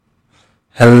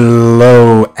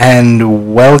Hello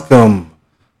and welcome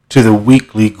to the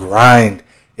weekly grind.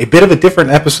 A bit of a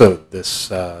different episode this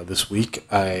week.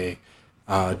 I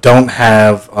don't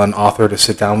have an author to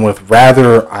sit down with.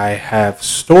 Rather, I have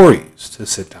stories to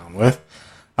sit down with.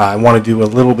 I want to do a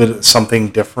little bit of something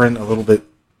different, a little bit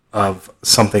of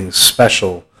something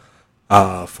special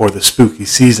for the spooky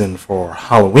season for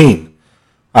Halloween.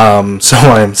 So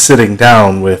I'm sitting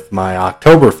down with my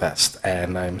Oktoberfest,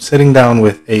 and I'm sitting down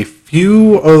with a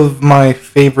few of my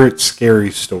favorite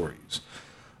scary stories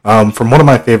from one of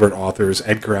my favorite authors,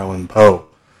 Edgar Allan Poe.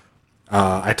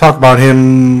 I talk about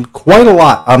him quite a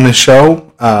lot on this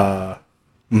show,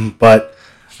 but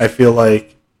I feel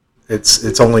like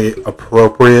it's only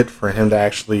appropriate for him to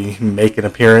actually make an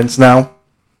appearance now.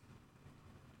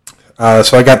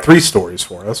 So I got 3 stories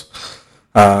for us.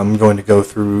 I'm going to go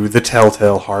through The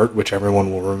Telltale Heart, which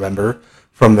everyone will remember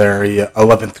from their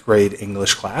 11th grade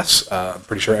English class. I'm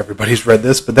pretty sure everybody's read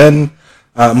this. But then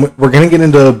we're going to get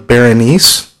into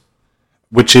Berenice,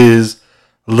 which is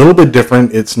a little bit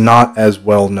different. It's not as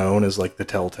well known as like The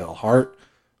Telltale Heart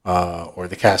or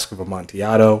The Cask of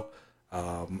Amontillado.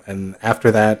 And after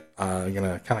that, I'm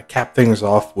going to kind of cap things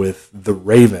off with The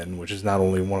Raven, which is not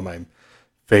only one of my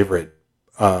favorite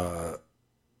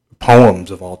poems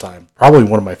of all time, probably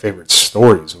one of my favorite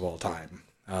stories of all time.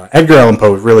 Edgar Allan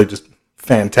Poe is really just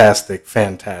fantastic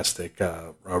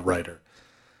writer.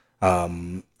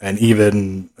 And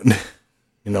even,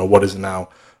 what is it now?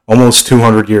 Almost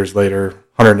 200 years later,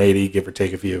 180, give or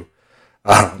take a few.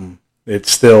 It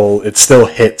still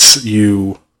hits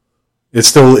you. It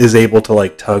still is able to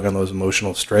like tug on those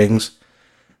emotional strings.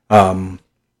 And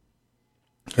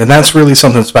that's really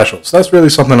something special. So that's really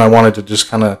something I wanted to just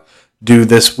kind of do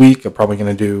this week. I'm probably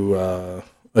going to do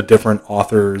a different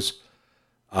authors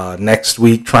next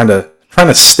week, trying to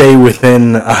stay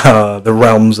within the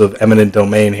realms of eminent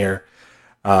domain here,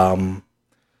 and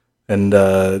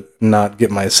not get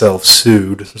myself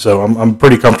sued. So I'm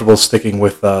pretty comfortable sticking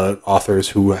with authors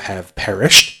who have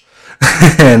perished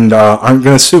and aren't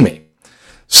going to sue me.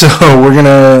 So we're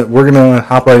gonna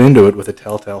hop right into it with A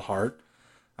Telltale Heart.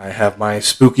 I have my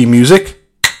spooky music.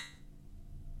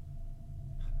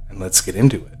 And let's get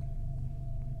into it.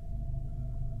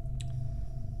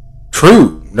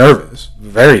 True, nervous.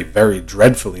 Very, very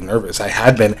dreadfully nervous. I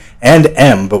had been and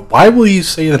am, but why will you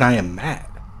say that I am mad?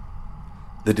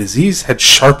 The disease had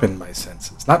sharpened my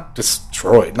senses, not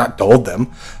destroyed, not dulled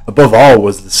them. Above all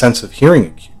was the sense of hearing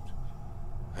acute.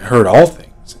 I heard all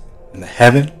things, in the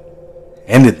heaven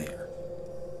and in the earth.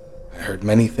 I heard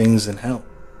many things in hell.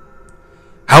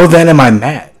 How then am I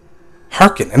mad?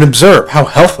 Hearken and observe how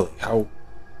healthily, how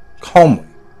calmly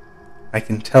I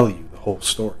can tell you the whole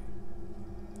story.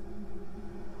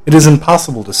 It is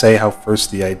impossible to say how first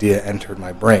the idea entered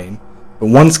my brain, but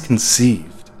once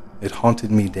conceived, it haunted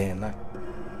me day and night.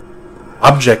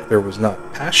 Object there was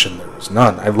not, passion there was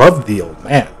none. I loved the old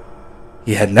man.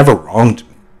 He had never wronged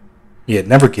me. He had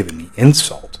never given me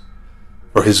insult.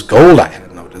 For his gold I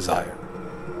had no desire.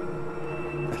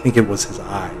 I think it was his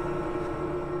eye.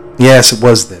 Yes, it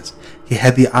was this. He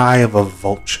had the eye of a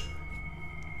vulture.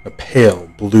 A pale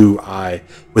blue eye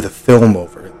with a film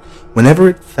over it. Whenever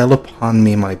it fell upon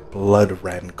me, my blood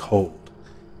ran cold.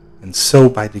 And so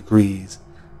by degrees,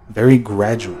 very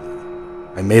gradually,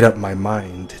 I made up my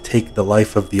mind to take the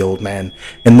life of the old man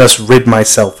and thus rid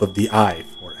myself of the eye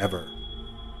forever.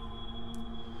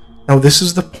 Now this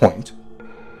is the point.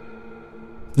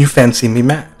 You fancy me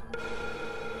mad.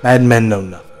 Madmen know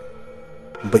nothing.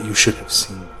 But you should have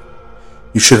seen me.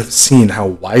 You should have seen how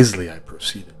wisely I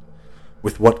proceeded.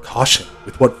 With what caution,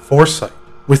 with what foresight,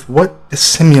 with what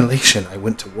dissimulation I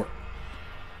went to work.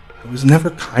 I was never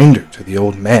kinder to the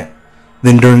old man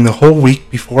than during the whole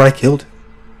week before I killed him.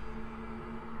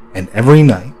 And every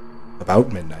night,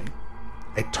 about midnight,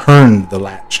 I turned the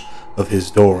latch of his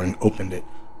door and opened it,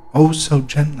 oh so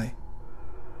gently.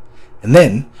 And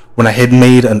then, when I had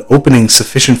made an opening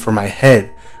sufficient for my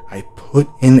head, I put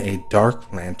in a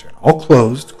dark lantern, all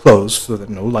closed so that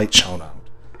no light shone out.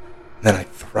 Then I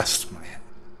thrust my head.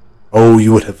 Oh,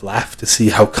 you would have laughed to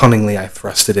see how cunningly I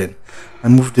thrust it in. I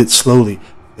moved it slowly,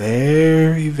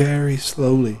 very, very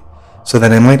slowly, so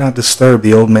that I might not disturb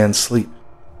the old man's sleep.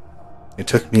 It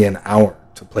took me an hour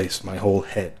to place my whole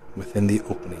head within the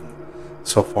opening,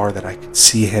 so far that I could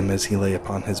see him as he lay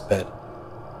upon his bed.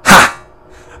 Ha!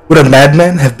 Would a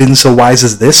madman have been so wise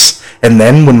as this? And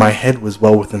then, when my head was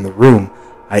well within the room,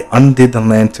 I undid the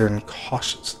lantern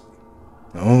cautiously.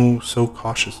 Oh, so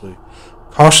cautiously.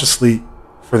 Cautiously,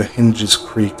 for the hinges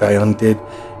creaked, I undid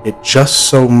it just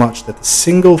so much that the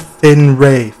single thin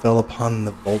ray fell upon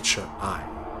the vulture eye.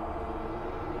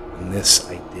 And this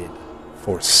I did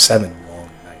for 7 long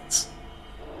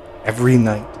every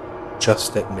night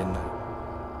just at midnight.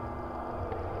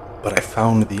 But I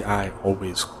found the eye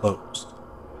always closed,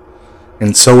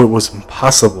 and so it was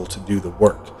impossible to do the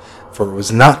work, for it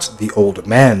was not the old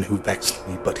man who vexed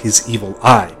me, but his evil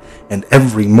eye. And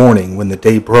every morning when the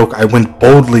day broke, I went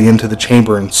boldly into the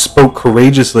chamber and spoke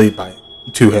courageously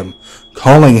to him,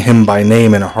 calling him by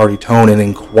name in a hearty tone and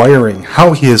inquiring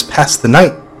how he has passed the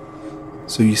night.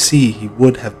 So you see, he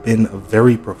would have been a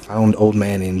very profound old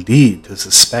man indeed to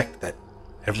suspect that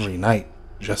every night,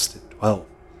 just at 12,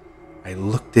 I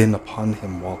looked in upon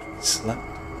him while he slept.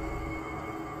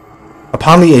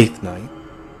 Upon the 8th night,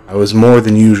 I was more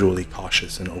than usually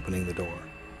cautious in opening the door.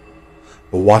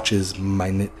 The watch's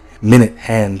minute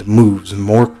hand moves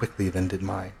more quickly than did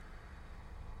mine.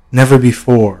 Never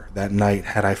before that night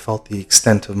had I felt the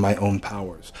extent of my own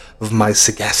powers, of my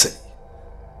sagacity.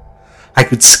 I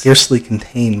could scarcely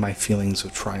contain my feelings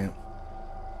of triumph.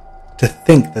 To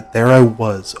think that there I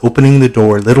was, opening the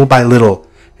door little by little,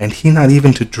 and he not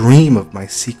even to dream of my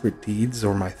secret deeds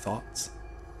or my thoughts.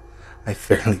 I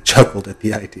fairly chuckled at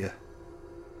the idea.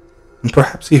 And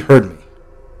perhaps he heard me,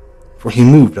 for he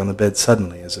moved on the bed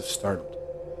suddenly as if startled.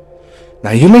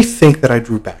 Now you may think that I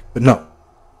drew back, but no.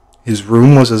 His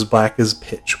room was as black as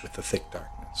pitch with the thick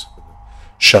darkness, for the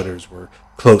shutters were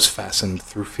close fastened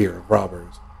through fear of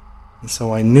robbers, and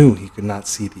so I knew he could not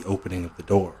see the opening of the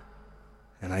door,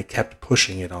 and I kept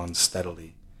pushing it on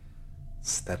steadily.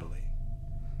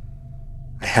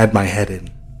 I had my head in,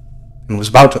 and was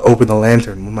about to open the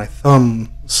lantern when my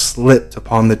thumb slipped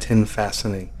upon the tin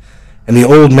fastening, and the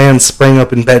old man sprang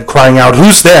up in bed, crying out,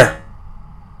 "Who's there?"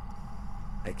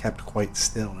 I kept quite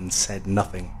still and said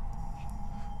nothing.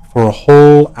 For a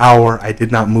whole hour I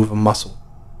did not move a muscle,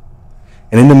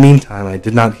 and in the meantime I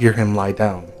did not hear him lie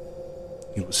down.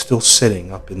 He was still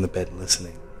sitting up in the bed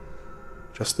listening,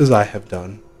 just as I have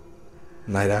done,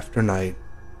 night after night,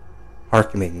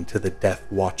 hearkening to the death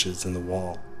watches in the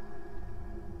wall.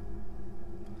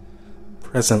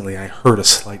 Presently I heard a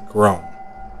slight groan,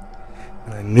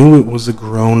 and I knew it was a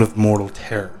groan of mortal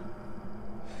terror.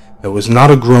 It was not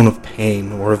a groan of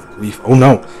pain or of grief. Oh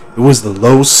no, it was the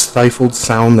low, stifled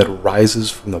sound that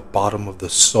rises from the bottom of the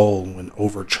soul when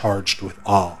overcharged with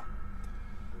awe.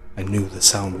 I knew the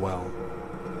sound well.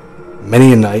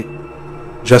 Many a night,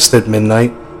 just at midnight,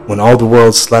 when all the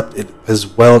world slept, it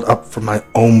has welled up from my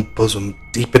own bosom,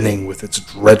 deepening with its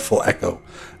dreadful echo,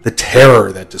 the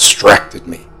terror that distracted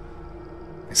me.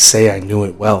 I say I knew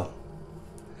it well.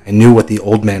 I knew what the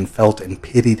old man felt and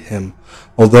pitied him,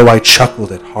 although I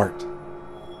chuckled at heart.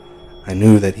 I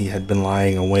knew that he had been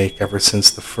lying awake ever since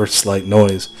the first slight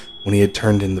noise when he had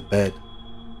turned in the bed.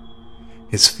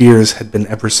 His fears had been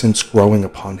ever since growing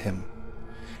upon him.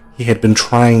 He had been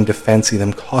trying to fancy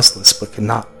them causeless, but could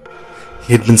not.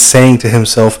 He had been saying to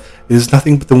himself, "It is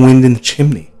nothing but the wind in the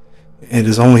chimney. It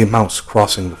is only a mouse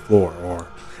crossing the floor," or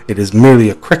 "It is merely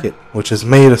a cricket which has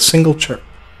made a single chirp."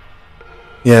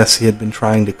 Yes, he had been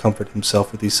trying to comfort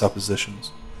himself with these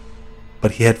suppositions,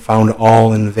 but he had found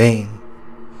all in vain.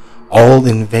 All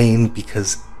in vain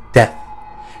because death,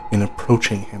 in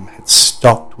approaching him, had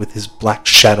stalked with his black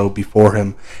shadow before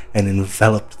him and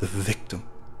enveloped the victim.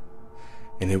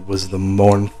 And it was the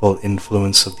mournful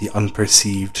influence of the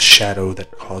unperceived shadow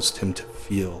that caused him to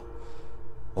feel,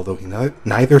 although he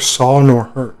neither saw nor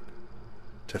heard,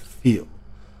 to feel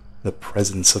the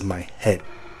presence of my head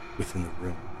within the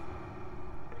room.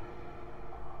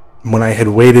 When I had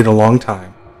waited a long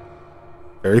time,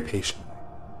 very patiently,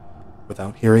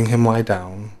 without hearing him lie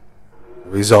down, I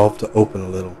resolved to open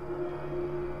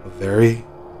a very,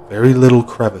 very little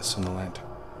crevice in the lantern.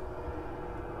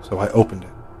 So I opened it.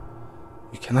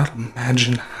 You cannot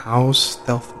imagine how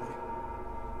stealthily,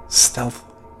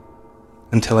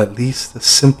 until at least a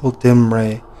simple dim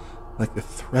ray, like the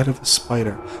thread of a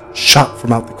spider, shot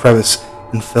from out the crevice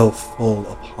and fell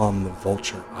full upon the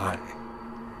vulture eye.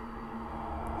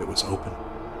 It was open,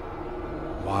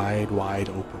 wide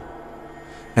open,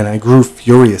 and I grew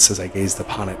furious as I gazed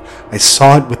upon it. I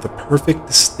saw it with the perfect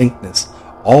distinctness,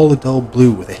 all a dull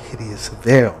blue with a hideous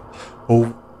veil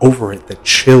over it that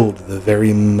chilled the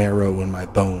very marrow in my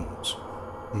bones.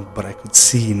 But I could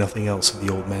see nothing else of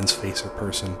the old man's face or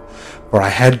person, for I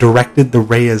had directed the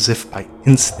ray as if by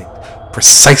instinct,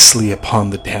 precisely upon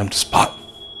the damned spot.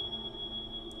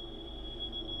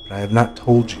 But I have not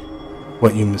told you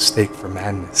what you mistake for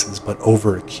madness is but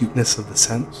over-acuteness of the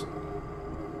sense.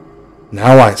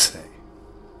 Now I say,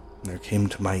 there came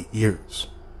to my ears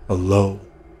a low,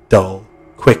 dull,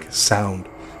 quick sound,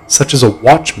 such as a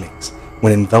watch makes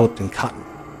when enveloped in cotton.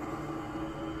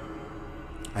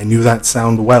 I knew that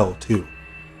sound well, too.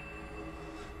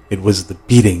 It was the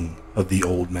beating of the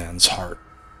old man's heart.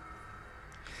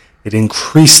 It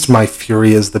increased my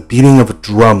fury as the beating of a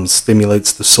drum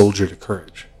stimulates the soldier to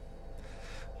courage.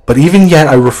 But even yet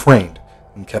I refrained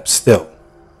and kept still.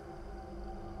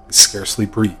 I scarcely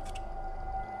breathed.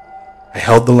 I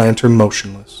held the lantern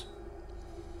motionless.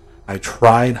 I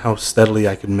tried how steadily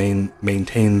I could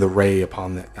maintain the ray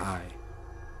upon the eye.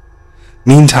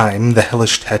 Meantime, the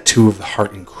hellish tattoo of the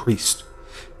heart increased.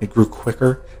 It grew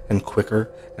quicker and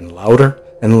quicker and louder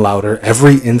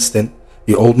every instant.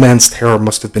 The old man's terror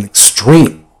must have been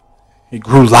extreme. It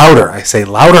grew louder, I say,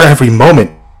 louder every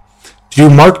moment. Do you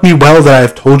mark me well that I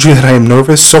have told you that I am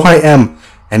nervous? So I am.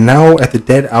 And now, at the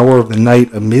dead hour of the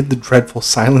night, amid the dreadful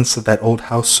silence of that old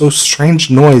house, so strange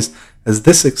noise as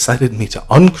this excited me to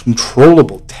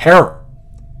uncontrollable terror.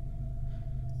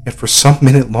 Yet for some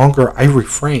minute longer I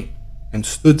refrained and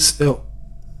stood still.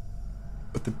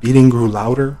 But the beating grew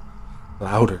louder.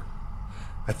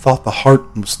 I thought the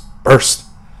heart must burst,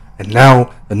 and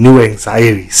now a new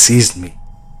anxiety seized me.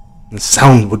 The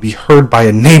sound would be heard by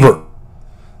a neighbor.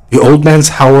 The old man's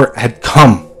hour had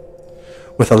come.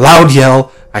 With a loud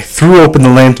yell, I threw open the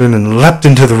lantern and leapt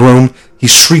into the room. He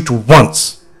shrieked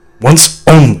once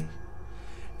only.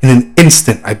 In an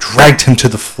instant, I dragged him to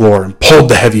the floor and pulled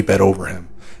the heavy bed over him.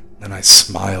 Then I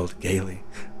smiled gaily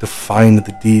to find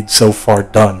the deed so far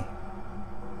done.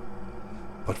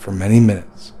 But for many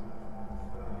minutes,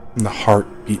 the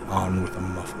heart beat on with a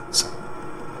muffled sound.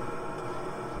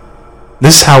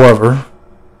 This, however,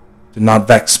 did not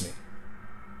vex me.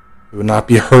 It would not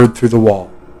be heard through the wall.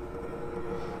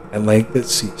 At length it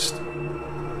ceased.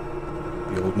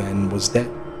 The old man was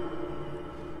dead.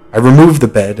 I removed the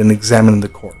bed and examined the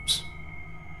corpse.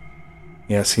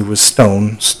 Yes, he was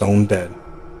stone dead.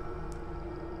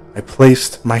 I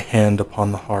placed my hand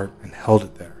upon the heart and held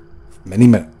it there for many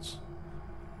minutes.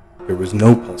 There was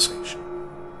no pulsation.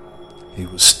 He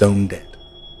was stone dead.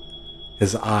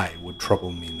 His eye would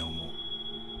trouble me no more.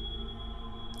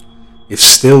 If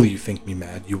still you think me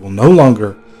mad, you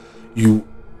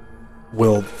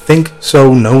will think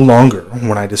so no longer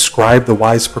when I describe the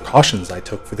wise precautions I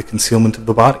took for the concealment of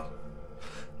the body.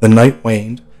 The night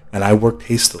waned, and I worked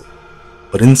hastily,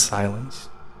 but in silence.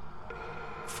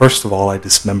 First of all, I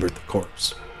dismembered the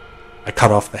corpse. I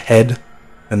cut off the head,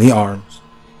 and the arms,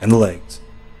 and the legs.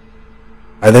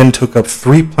 I then took up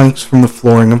 3 planks from the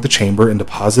flooring of the chamber and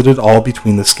deposited all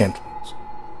between the scantlings.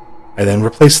 I then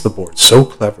replaced the boards so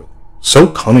cleverly, so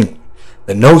cunningly,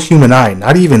 that no human eye,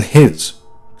 not even his,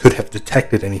 could have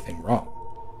detected anything wrong.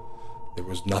 There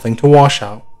was nothing to wash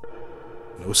out,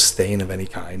 no stain of any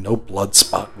kind, no blood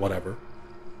spot, whatever.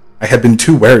 I had been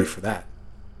too wary for that.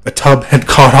 A tub had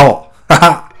caught all. Ha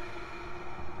ha!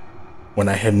 When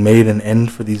I had made an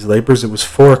end for these labors, it was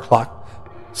 4 o'clock,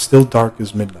 still dark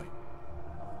as midnight.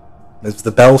 As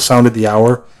the bell sounded the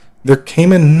hour, there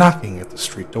came a knocking at the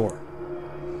street door.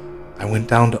 I went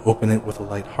down to open it with a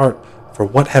light heart, for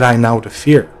what had I now to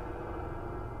fear?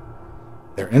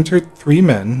 There entered 3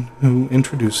 men who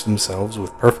introduced themselves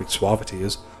with perfect suavity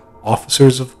as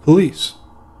officers of police.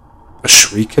 A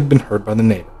shriek had been heard by the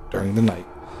neighbor during the night.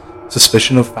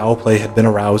 Suspicion of foul play had been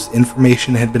aroused,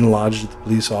 information had been lodged with the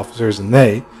police officers, and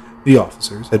they, the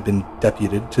officers, had been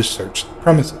deputed to search the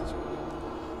premises.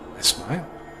 I smiled.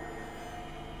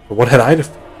 For what had I to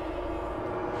fear?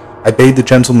 I bade the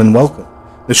gentleman welcome.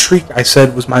 The shriek, I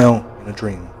said, was my own in a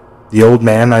dream. The old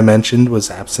man I mentioned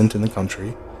was absent in the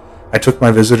country. I took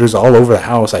my visitors all over the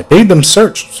house. I bade them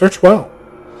search well.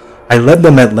 I led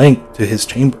them at length to his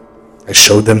chamber. I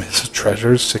showed them his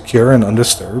treasures secure and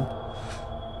undisturbed.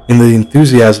 In the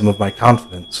enthusiasm of my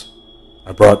confidence,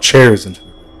 I brought chairs into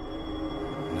the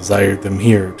room and desired them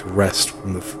here to rest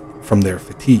from their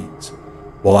fatigues,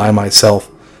 while I myself,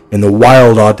 in the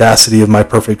wild audacity of my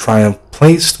perfect triumph,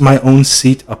 placed my own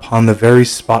seat upon the very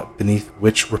spot beneath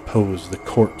which reposed the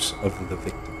corpse of the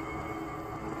victim.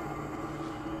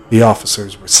 The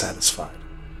officers were satisfied.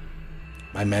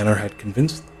 My manner had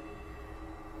convinced them.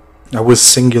 I was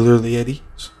singularly at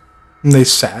ease. They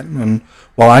sat, and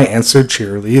while I answered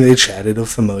cheerily, they chatted of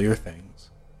familiar things.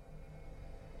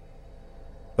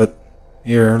 But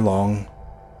ere long,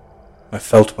 I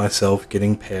felt myself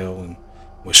getting pale and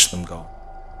wished them gone.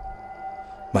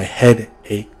 My head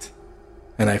ached,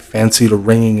 and I fancied a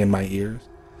ringing in my ears.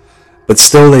 But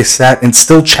still they sat and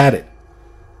still chatted.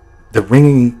 The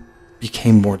ringing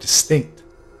became more distinct.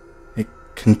 It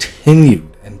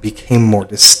continued and became more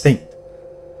distinct.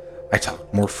 I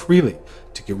talked more freely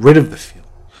to get rid of the feeling,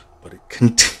 but it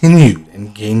continued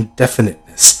and gained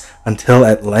definiteness until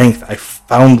at length I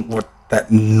found what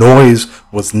that noise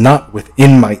was not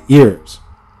within my ears.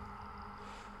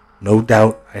 No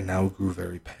doubt I now grew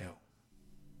very pale,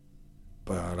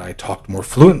 but I talked more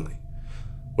fluently,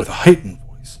 with a heightened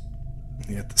voice,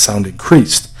 Yet the sound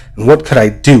increased, and what could I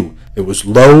do? It was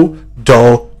low,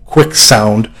 dull, quick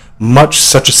sound, much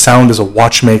such a sound as a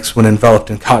watch makes when enveloped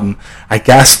in cotton. I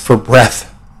gasped for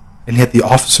breath, and yet the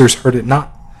officers heard it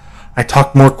not. I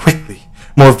talked more quickly,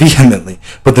 more vehemently,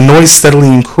 but the noise steadily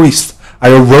increased. I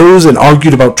arose and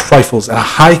argued about trifles in a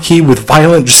high key with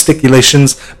violent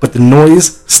gesticulations, but the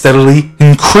noise steadily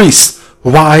increased.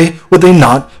 Why would they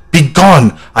not be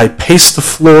gone? I paced the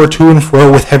floor to and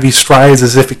fro with heavy strides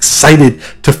as if excited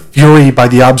to fury by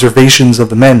the observations of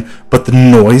the men, but the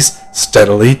noise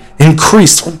steadily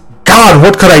increased. Oh God,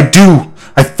 what could I do?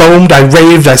 I foamed, I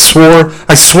raved, I swore.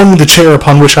 I swung the chair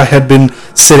upon which I had been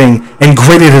sitting and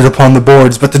grated it upon the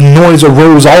boards, but the noise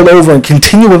arose all over and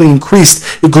continually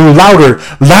increased. It grew louder,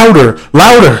 louder,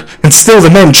 louder, and still the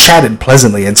men chatted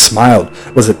pleasantly and smiled.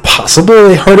 Was it possible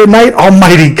they heard at night?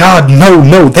 Almighty God,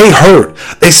 no, they heard.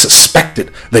 They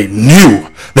suspected. They knew.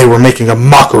 They were making a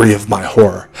mockery of my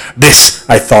horror. This,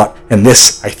 I thought, and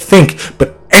this, I think,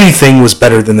 but anything was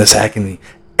better than this agony.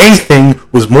 Anything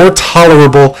was more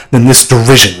tolerable than this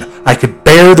derision. I could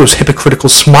bear those hypocritical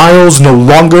smiles no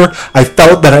longer. I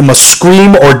felt that I must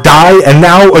scream or die, and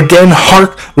now again,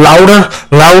 hark, louder,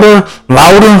 louder,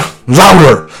 louder,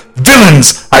 louder.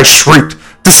 Villains, I shrieked.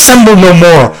 Dissemble no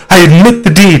more. I admit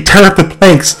the deed. Tear up the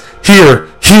planks. Here,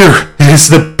 it is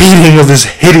the beating of this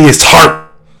hideous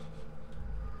heart.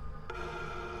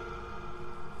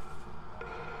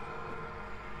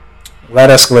 That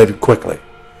escalated quickly.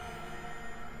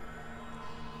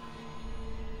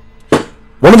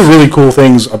 One of the really cool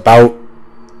things about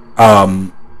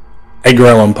Edgar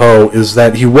Allan Poe is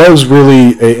that he was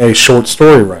really a short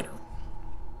story writer.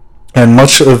 And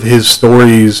much of his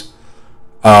stories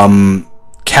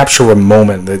capture a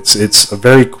moment. It's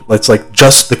like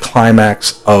just the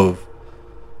climax of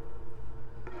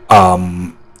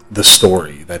the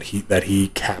story that he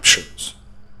captures.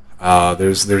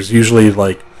 There's usually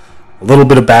like a little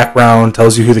bit of background,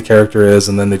 tells you who the character is,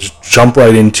 and then they just jump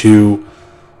right into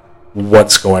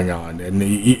what's going on. And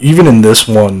even in this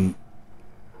one,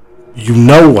 you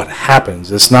know what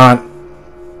happens. It's not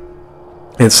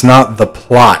the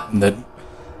plot that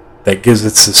gives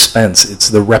it suspense. It's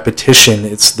the repetition.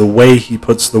 It's the way he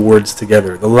puts the words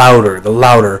together. The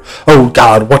louder. Oh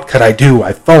God, what could I do?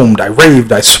 I foamed, I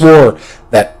raved, I swore.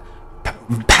 That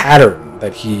pattern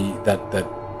that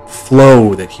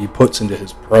flow that he puts into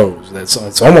his prose.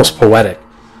 It's almost poetic.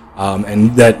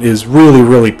 And that is really,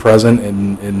 really present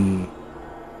in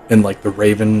like The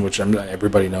Raven, which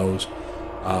everybody knows.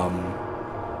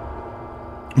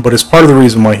 But it's part of the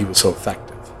reason why he was so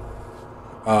effective.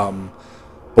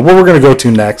 But what we're going to go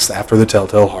to next, after The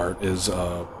Telltale Heart, is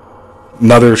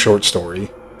another short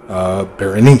story,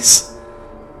 Berenice.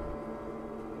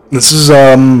 This is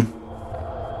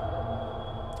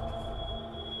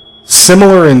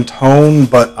similar in tone,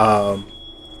 but a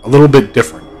little bit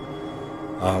different.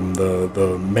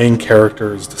 The main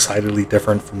character is decidedly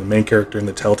different from the main character in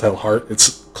The Telltale Heart.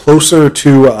 It's closer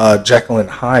to Jekyll and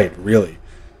Hyde, really.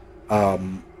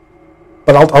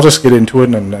 But I'll just get into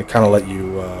it and I kind of let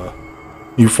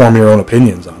you form your own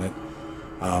opinions on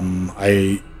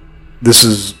it. This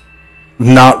is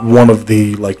not one of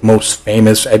the like most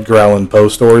famous Edgar Allan Poe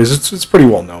stories. It's pretty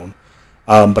well known,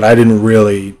 but I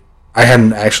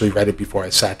hadn't actually read it before I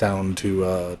sat down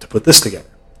to put this together.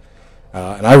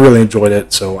 And I really enjoyed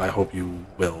it, so I hope you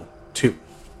will too.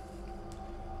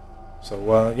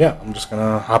 So, I'm just going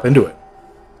to hop into it.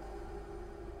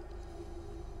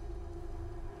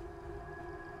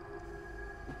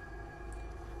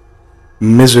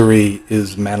 Misery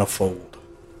is manifold.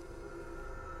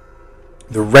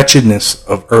 The wretchedness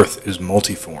of earth is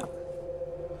multiform.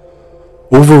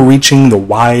 Overreaching the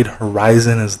wide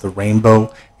horizon as the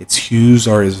rainbow, its hues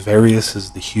are as various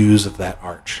as the hues of that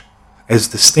arch. As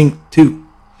distinct, too,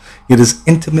 yet as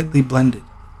intimately blended.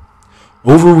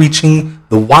 Overreaching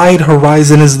the wide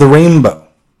horizon is the rainbow.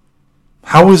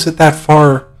 How is it that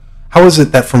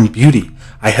from beauty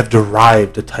I have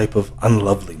derived a type of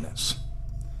unloveliness?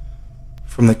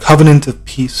 From the covenant of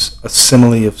peace, a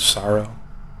simile of sorrow.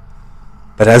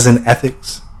 But as in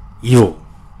ethics, evil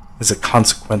is a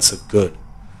consequence of good.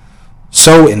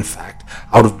 So, in fact,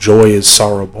 out of joy is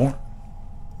sorrow born.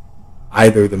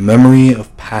 Either the memory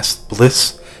of past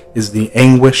bliss is the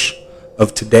anguish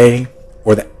of today,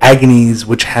 or the agonies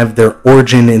which have their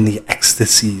origin in the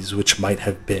ecstasies which might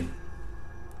have been.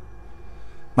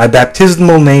 My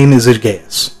baptismal name is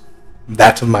Aegeus.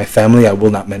 That of my family I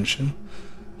will not mention.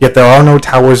 Yet there are no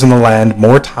towers in the land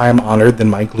more time-honored than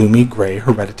my gloomy, gray,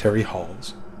 hereditary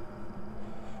halls.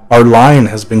 Our line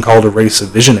has been called a race of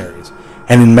visionaries,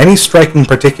 and in many striking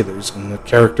particulars, in the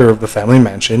character of the family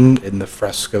mansion, in the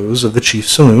frescoes of the chief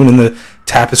saloon, in the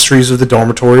tapestries of the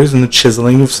dormitories, in the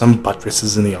chiseling of some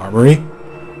buttresses in the armory,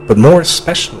 but more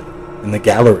especially in the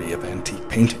gallery of antique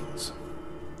paintings,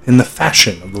 in the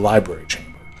fashion of the library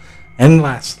chamber, and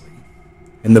lastly,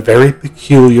 in the very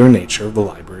peculiar nature of the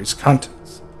library's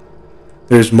contents.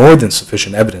 There is more than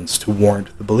sufficient evidence to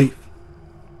warrant the belief.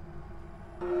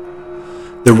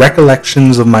 The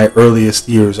recollections of my earliest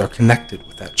years are connected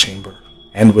with that chamber,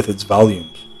 and with its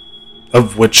volumes,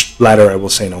 of which latter I will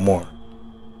say no more.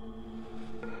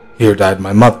 Here died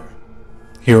my mother.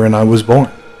 Herein I was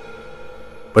born.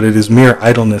 But it is mere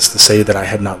idleness to say that I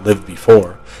had not lived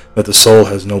before, that the soul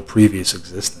has no previous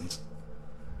existence.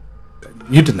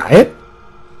 You deny it?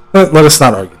 Let us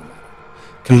not argue the matter.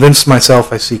 Convinced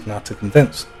myself, I seek not to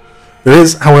convince. There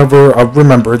is, however, a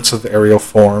remembrance of aerial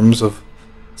forms, of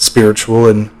spiritual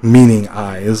and meaning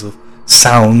eyes, of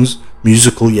sounds,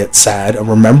 musical yet sad, a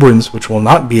remembrance which will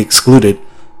not be excluded,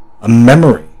 a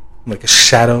memory, like a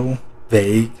shadow,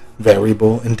 vague,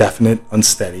 variable, indefinite,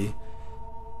 unsteady,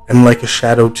 and like a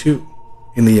shadow too,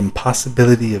 in the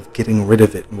impossibility of getting rid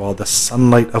of it while the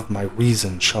sunlight of my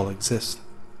reason shall exist.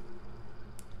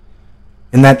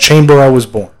 In that chamber I was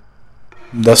born,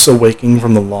 thus awaking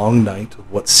from the long night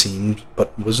of what seemed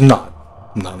but was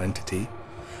not non-entity,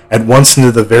 at once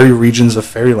into the very regions of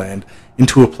fairyland,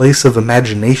 into a place of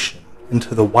imagination,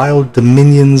 into the wild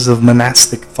dominions of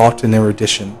monastic thought and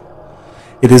erudition.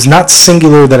 It is not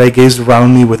singular that I gazed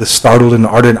around me with a startled and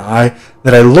ardent eye,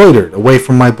 that I loitered away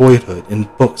from my boyhood in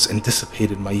books and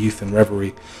dissipated my youth in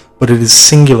reverie, but it is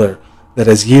singular that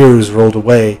as years rolled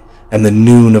away, and the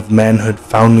noon of manhood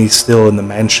found me still in the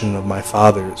mansion of my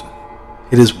fathers,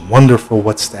 it is wonderful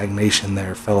what stagnation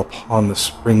there fell upon the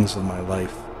springs of my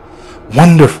life.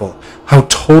 Wonderful how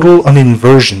total an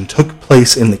inversion took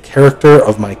place in the character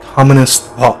of my commonest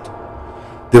thought.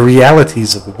 The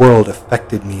realities of the world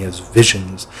affected me as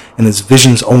visions, and as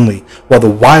visions only, while the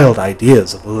wild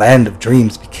ideas of the land of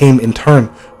dreams became in turn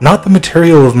not the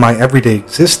material of my everyday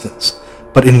existence,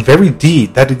 but in very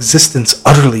deed that existence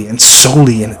utterly and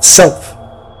solely in itself.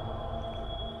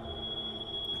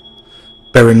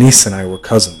 Berenice and I were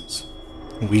cousins.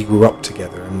 We grew up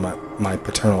together in my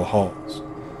paternal halls.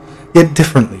 Yet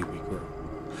differently we grew.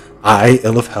 I,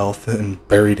 ill of health and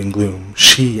buried in gloom,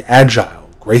 she, agile,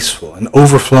 graceful, and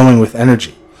overflowing with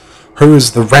energy,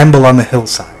 hers the ramble on the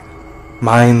hillside,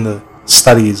 mine the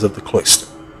studies of the cloister.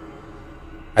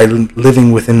 I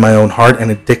living within my own heart and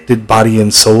addicted body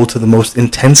and soul to the most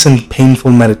intense and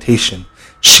painful meditation,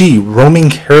 she roaming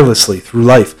carelessly through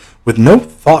life with no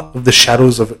thought of the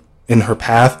shadows in her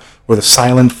path or the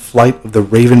silent flight of the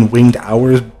raven-winged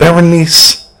hours.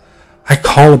 Berenice! I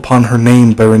call upon her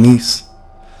name, Berenice,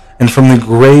 and from the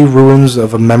gray ruins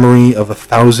of a memory of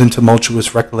 1,000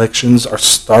 tumultuous recollections are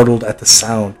startled at the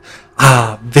sound.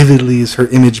 Ah, vividly is her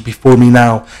image before me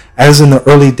now, as in the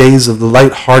early days of the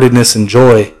light-heartedness and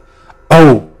joy.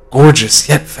 Oh, gorgeous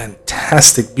yet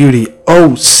fantastic beauty!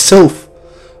 Oh, sylph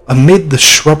amid the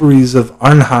shrubberies of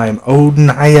Arnheim! Oh,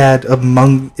 naiad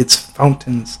among its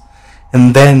fountains!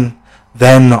 And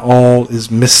then all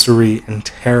is mystery and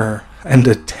terror, and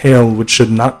a tale which should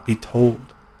not be told.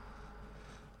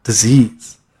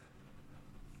 Disease,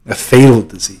 a fatal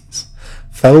disease,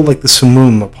 fell like the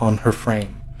simoom upon her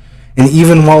frame, and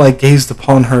even while I gazed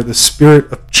upon her, the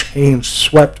spirit of change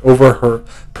swept over her,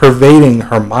 pervading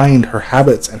her mind, her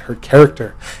habits, and her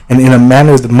character, and in a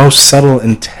manner the most subtle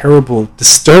and terrible,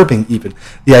 disturbing even,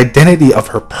 the identity of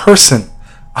her person.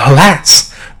 Alas!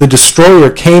 The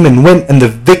destroyer came and went, and the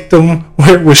victim,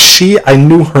 where was she? I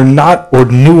knew her not, or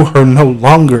knew her no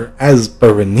longer, as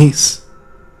Berenice.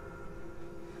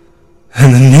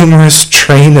 And the numerous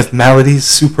train of maladies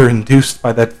superinduced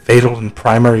by that fatal and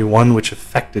primary one which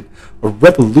effected a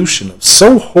revolution of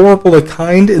so horrible a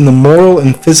kind in the moral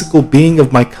and physical being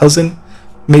of my cousin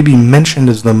may be mentioned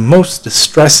as the most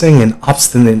distressing and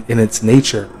obstinate in its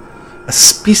nature, a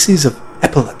species of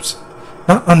epilepsy,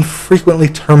 not unfrequently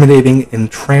terminating in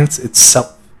trance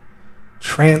itself.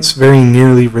 Trance very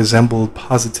nearly resembled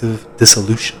positive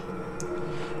dissolution,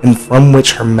 and from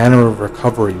which her manner of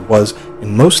recovery was,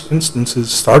 in most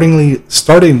instances, startlingly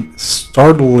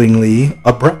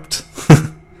abrupt.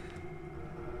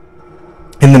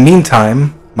 In the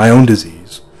meantime, my own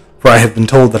disease, for I have been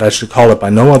told that I should call it by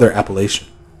no other appellation,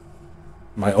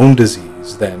 my own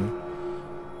disease, then,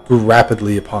 grew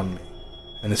rapidly upon me,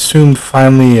 and assumed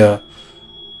finally a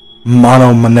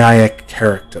monomaniac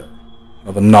character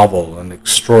of a novel and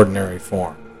extraordinary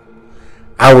form,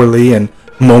 hourly and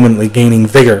momently gaining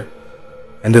vigor,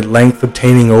 and at length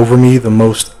obtaining over me the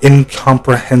most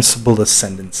incomprehensible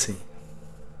ascendancy.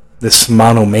 This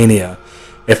monomania,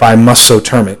 if I must so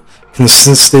term it,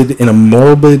 consisted in a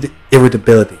morbid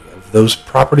irritability of those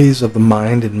properties of the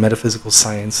mind in metaphysical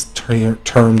science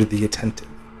termed the attentive.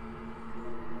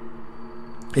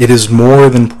 It is more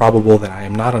than probable that I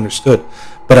am not understood,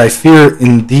 but I fear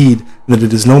indeed that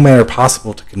it is no manner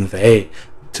possible to convey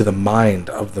to the mind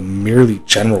of the merely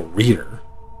general reader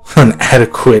an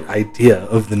adequate idea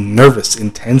of the nervous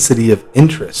intensity of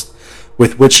interest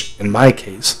with which, in my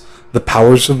case, the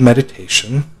powers of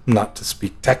meditation, not to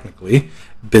speak technically,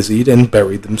 busied and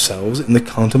buried themselves in the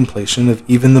contemplation of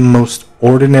even the most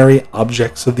ordinary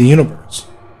objects of the universe.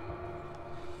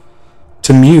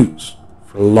 To muse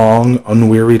for long,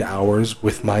 unwearied hours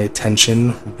with my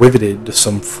attention riveted to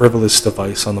some frivolous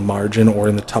device on the margin or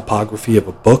in the topography of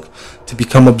a book, to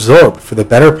become absorbed for the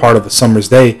better part of a summer's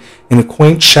day in a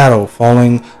quaint shadow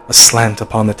falling aslant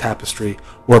upon the tapestry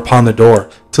or upon the door,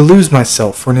 to lose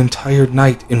myself for an entire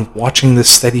night in watching the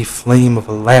steady flame of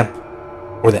a lamp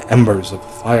or the embers of a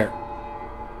fire,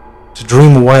 to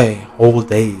dream away whole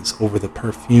days over the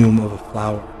perfume of a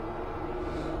flower,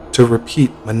 to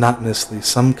repeat monotonously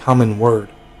some common word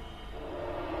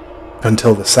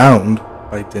until the sound,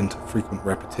 by dint of frequent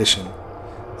repetition,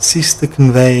 ceased to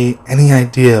convey any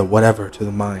idea whatever to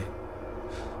the mind,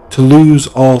 to lose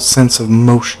all sense of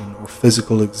motion or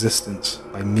physical existence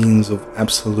by means of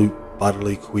absolute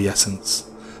bodily quiescence,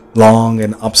 long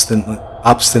and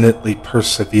obstinately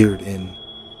persevered in.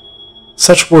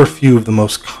 Such were a few of the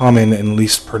most common and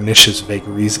least pernicious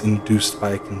vagaries induced by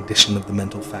a condition of the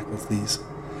mental faculties,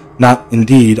 not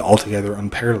indeed altogether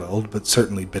unparalleled, but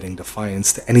certainly bidding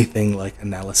defiance to anything like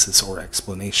analysis or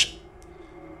explanation.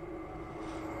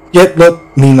 Yet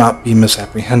let me not be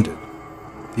misapprehended.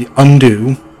 The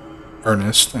undue,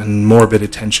 earnest, and morbid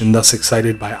attention thus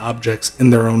excited by objects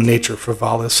in their own nature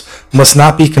frivolous must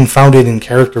not be confounded in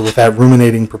character with that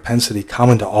ruminating propensity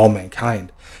common to all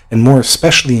mankind, and more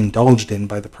especially indulged in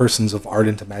by the persons of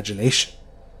ardent imagination.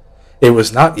 It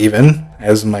was not even,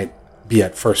 as might be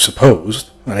at first supposed,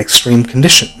 an extreme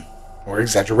condition or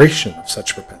exaggeration of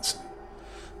such propensity,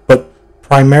 but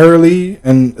primarily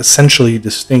and essentially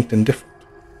distinct and different.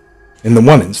 In the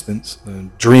one instance, the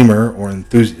dreamer or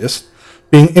enthusiast,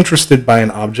 being interested by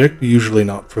an object, usually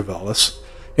not frivolous,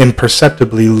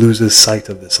 imperceptibly loses sight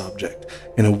of this object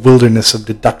in a wilderness of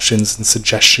deductions and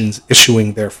suggestions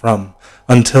issuing therefrom,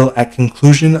 until at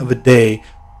conclusion of a day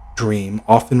dream,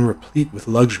 often replete with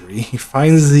luxury, he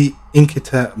finds the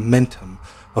incita mentum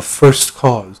of first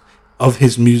cause of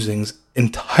his musings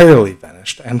entirely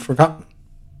vanished and forgotten.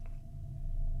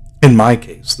 In my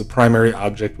case, the primary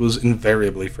object was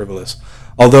invariably frivolous,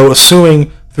 although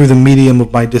assuming through the medium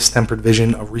of my distempered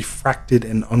vision a refracted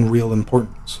and unreal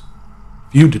importance.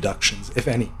 Few deductions, if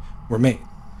any, were made,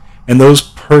 and those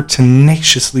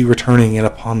pertinaciously returning in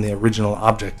upon the original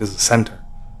object as a center.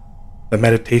 The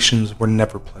meditations were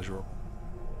never pleasurable,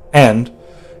 and,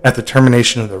 at the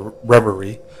termination of the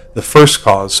reverie, the first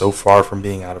cause, so far from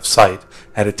being out of sight,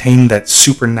 had attained that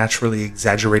supernaturally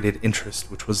exaggerated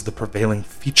interest which was the prevailing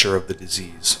feature of the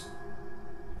disease.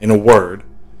 In a word,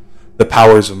 the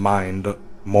powers of mind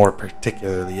more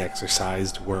particularly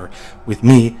exercised were, with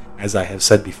me, as I have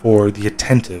said before, the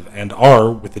attentive, and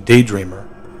are, with the daydreamer,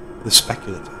 the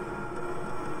speculative.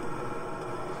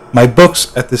 My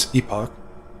books at this epoch,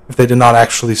 if they did not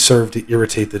actually serve to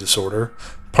irritate the disorder,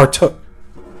 partook,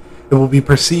 it will be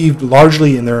perceived,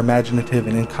 largely in their imaginative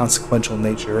and inconsequential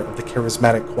nature, of the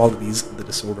charismatic qualities of the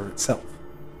disorder itself.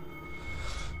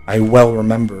 I well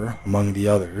remember, among the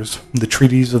others, the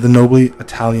treatise of the nobly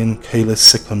Italian Caelus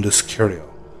Secundus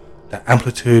Curio, De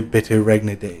Amplitude Bete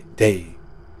Regni Dei,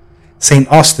 St.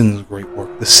 Austin's great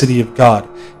work, The City of God,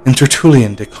 and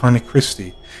Tertullian De Carne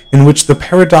Christi, in which the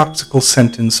paradoxical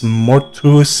sentence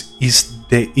Mortuus is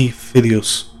Dei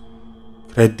filius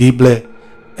credible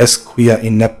est quia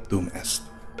ineptum est,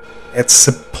 et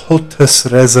sepultus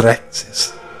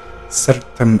resurrectis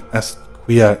certum est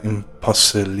quia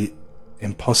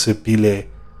impossibile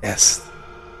est,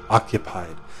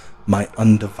 occupied my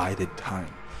undivided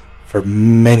time for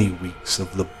many weeks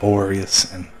of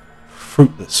laborious and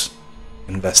fruitless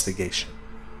investigation.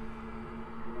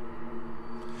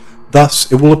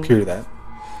 Thus, it will appear that,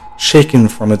 shaken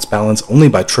from its balance only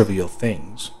by trivial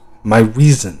things, my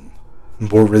reason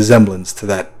bore resemblance to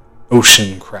that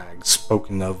ocean crag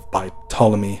spoken of by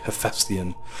Ptolemy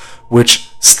Hephaestion, which,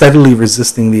 steadily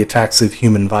resisting the attacks of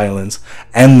human violence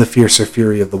and the fiercer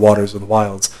fury of the waters of the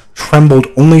wilds, trembled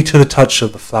only to the touch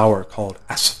of the flower called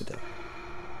asphodel.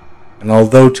 and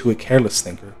although to a careless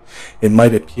thinker it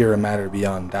might appear a matter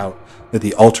beyond doubt that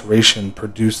the alteration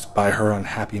produced by her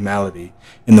unhappy malady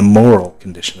in the moral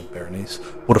condition of Berenice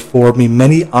would afford me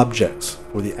many objects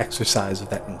for the exercise of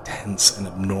that intense and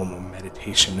abnormal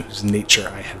meditation whose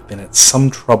nature I have been at some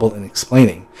trouble in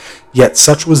explaining, yet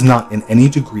such was not in any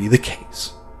degree the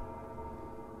case.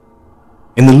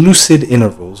 In the lucid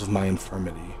intervals of my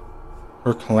infirmity,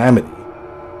 her calamity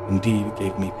indeed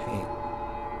gave me pain,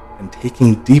 and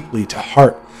taking deeply to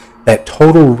heart that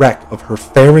total wreck of her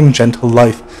fair and gentle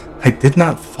life, I did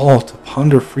not fall to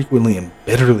ponder frequently and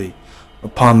bitterly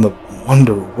upon the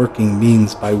wonder-working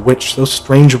means by which so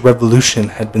strange a revolution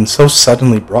had been so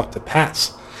suddenly brought to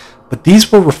pass. But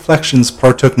these were reflections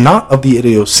partook not of the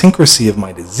idiosyncrasy of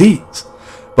my disease,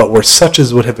 but were such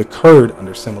as would have occurred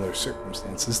under similar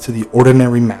circumstances to the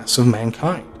ordinary mass of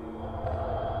mankind.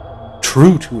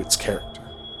 True to its character,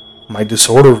 my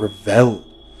disorder revelled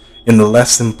in the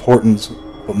less important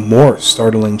but more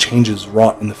startling changes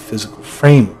wrought in the physical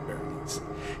frame of Berenice,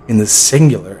 in the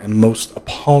singular and most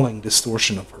appalling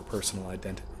distortion of her personal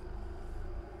identity.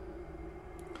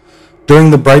 During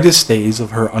the brightest days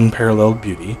of her unparalleled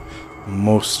beauty,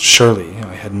 most surely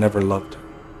I had never loved her.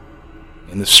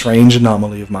 In the strange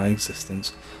anomaly of my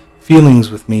existence,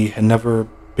 feelings with me had never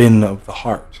been of the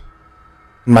heart,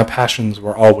 and my passions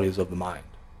were always of the mind.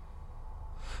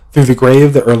 Through the gray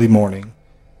of the early morning,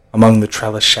 among the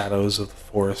trellis shadows of the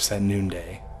forest at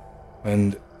noonday,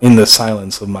 and in the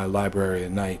silence of my library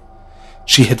at night,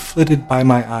 she had flitted by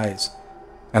my eyes,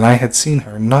 and I had seen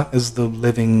her not as the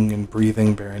living and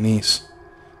breathing Berenice,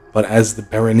 but as the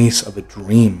Berenice of a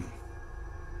dream,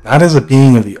 not as a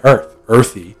being of the earth,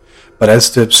 earthy, but as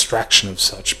to abstraction of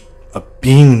such, a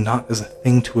being not as a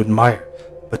thing to admire,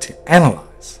 but to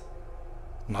analyze,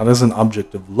 not as an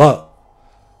object of love,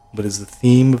 but as the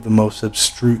theme of the most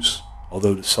abstruse,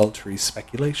 although desultory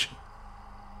speculation.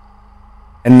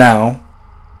 And now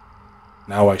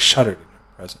I shuddered in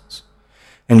her presence,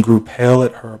 and grew pale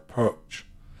at her approach.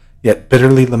 Yet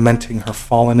bitterly lamenting her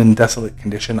fallen and desolate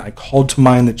condition, I called to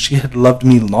mind that she had loved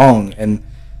me long, and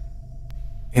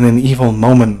in an evil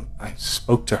moment I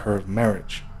spoke to her of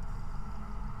marriage.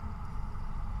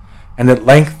 And at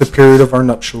length the period of our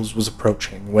nuptials was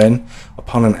approaching, when,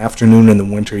 upon an afternoon in the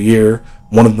winter year,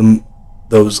 one of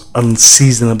those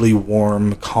unseasonably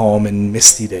warm, calm, and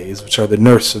misty days which are the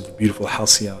nurse of the beautiful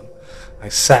Halcyon, I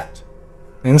sat,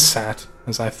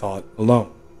 as I thought,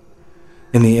 alone,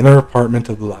 in the inner apartment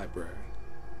of the library.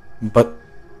 But,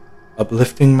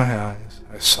 uplifting my eyes,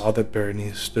 I saw that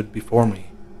Berenice stood before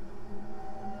me.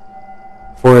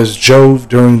 For as Jove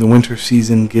during the winter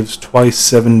season gives twice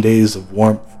 7 days of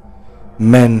warmth,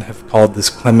 men have called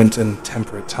this clement and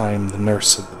temperate time the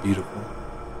nurse of the beautiful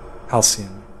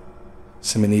Halcyon.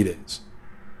 Simonides.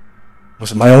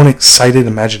 Was it my own excited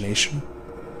imagination,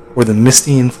 or the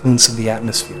misty influence of the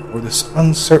atmosphere, or the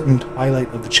uncertain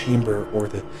twilight of the chamber, or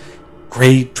the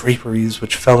gray draperies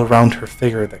which fell around her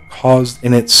figure that caused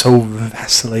in it so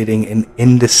vacillating and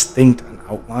indistinct an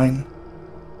outline?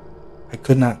 I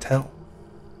could not tell.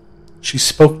 She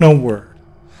spoke no word.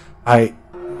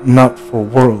 Not for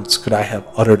worlds could I have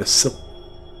uttered a syllable.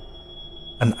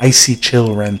 An icy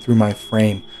chill ran through my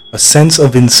frame. A sense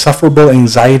of insufferable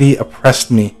anxiety oppressed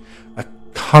me. A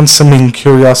consuming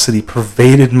curiosity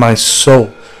pervaded my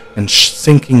soul, and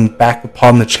sinking back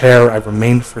upon the chair, I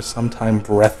remained for some time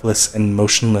breathless and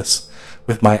motionless,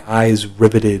 with my eyes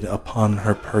riveted upon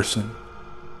her person.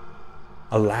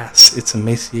 Alas, its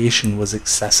emaciation was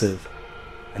excessive,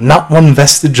 and not one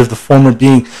vestige of the former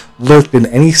being lurked in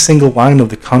any single line of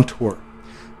the contour.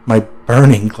 My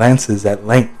burning glances at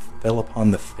length fell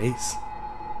upon the face.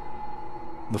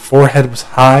 The forehead was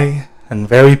high and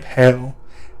very pale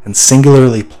and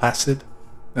singularly placid,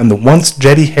 and the once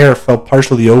jetty hair fell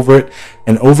partially over it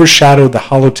and overshadowed the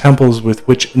hollow temples with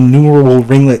which innumerable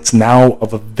ringlets now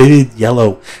of a vivid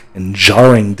yellow and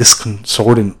jarring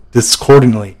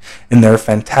discordantly in their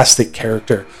fantastic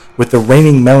character with the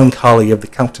reigning melancholy of the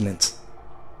countenance.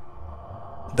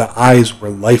 The eyes were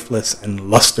lifeless and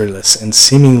lusterless and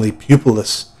seemingly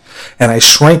pupilless, and I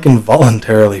shrank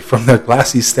involuntarily from their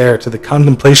glassy stare to the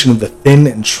contemplation of the thin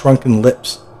and shrunken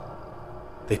lips.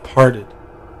 They parted,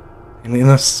 and in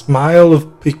a smile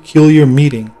of peculiar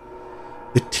meaning,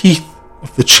 the teeth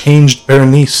of the changed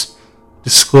Berenice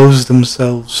disclosed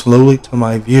themselves slowly to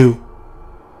my view.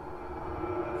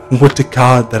 Would to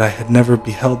God that I had never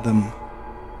beheld them,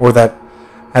 or that,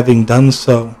 having done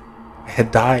so, I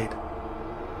had died.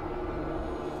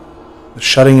 The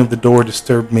shutting of the door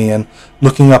disturbed me, and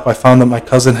looking up I found that my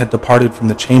cousin had departed from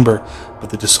the chamber, but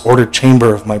the disordered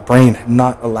chamber of my brain had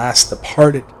not, alas,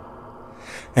 departed,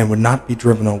 and would not be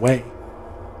driven away.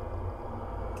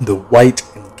 the white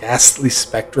and ghastly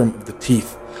spectrum of the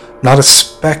teeth. Not a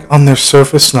speck on their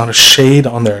surface, not a shade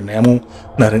on their enamel,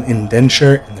 not an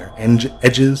indenture in their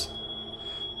edges.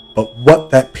 But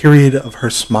what that period of her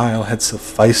smile had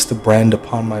sufficed to brand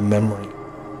upon my memory.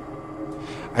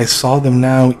 I saw them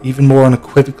now even more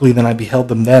unequivocally than I beheld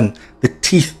them then. The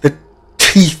teeth!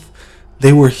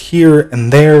 They were here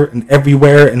and there and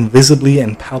everywhere and visibly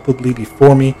and palpably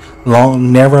before me,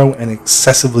 long, narrow, and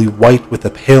excessively white, with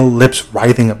the pale lips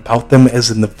writhing about them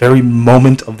as in the very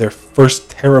moment of their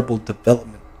first terrible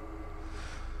development.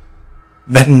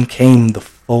 Then came the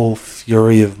full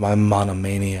fury of my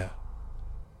monomania,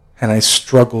 and I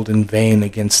struggled in vain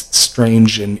against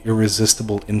strange and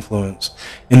irresistible influence.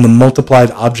 In the multiplied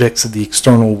objects of the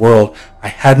external world, I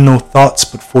had no thoughts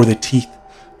but for the teeth.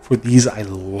 For these I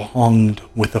longed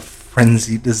with a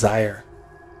frenzied desire.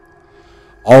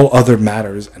 All other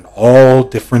matters and all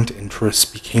different interests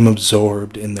became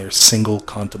absorbed in their single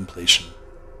contemplation.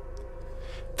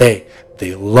 They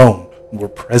alone, were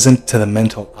present to the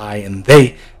mental eye, and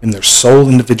they, in their sole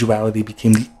individuality,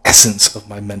 became the essence of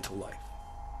my mental life.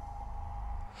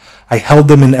 I held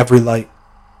them in every light.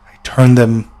 I turned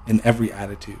them in every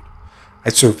attitude. I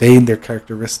surveyed their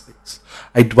characteristics.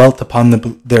 I dwelt upon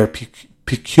their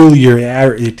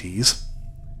peculiarities.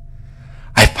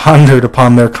 I pondered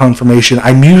upon their conformation.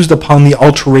 I mused upon the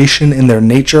alteration in their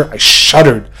nature. I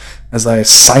shuddered as I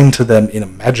assigned to them in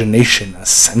imagination a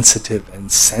sensitive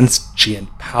and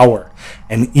sentient power,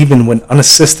 and even when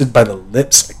unassisted by the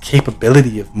lips, a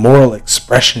capability of moral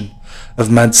expression. Of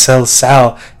Mademoiselle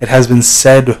Salle, it has been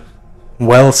said,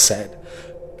 well said,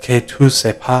 que tout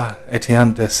c'est pas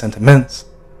étient des sentiments,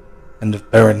 and of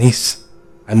Berenice,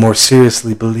 I more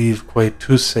seriously believe que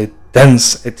tout c'est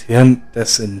dense étient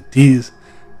des idées.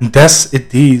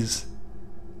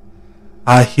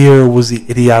 Ah, here was the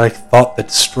idiotic thought that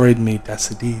destroyed me, des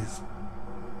idées.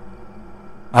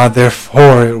 Ah,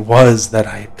 therefore it was that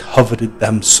I coveted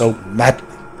them so madly.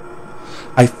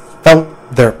 I felt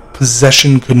their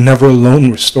possession could never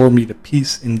alone restore me to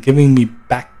peace in giving me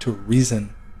back to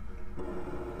reason.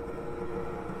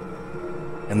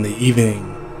 And the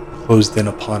evening closed in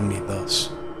upon me thus.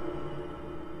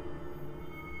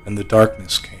 And the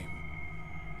darkness came,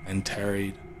 and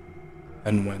tarried,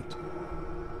 and went,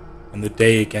 and the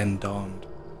day again dawned.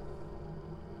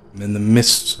 And in the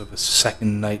mists of a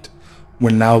second night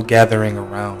were now gathering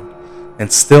around,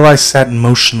 and still I sat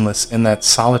motionless in that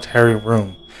solitary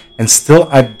room, and still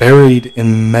I buried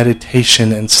in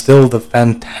meditation, and still the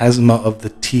phantasma of the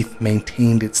teeth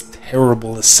maintained its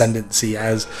terrible ascendancy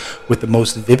as, with the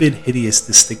most vivid, hideous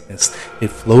distinctness, it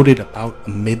floated about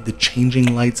amid the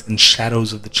changing lights and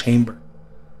shadows of the chamber.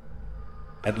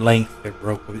 At length there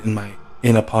broke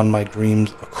in upon my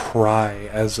dreams a cry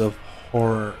as of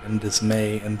horror and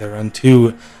dismay, and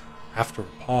thereunto, after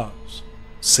a pause,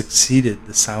 succeeded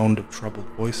the sound of troubled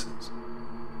voices,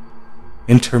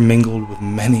 intermingled with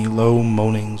many low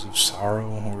moanings of sorrow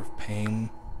or of pain.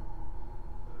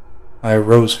 I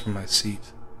arose from my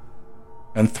seat,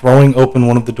 and throwing open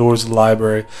one of the doors of the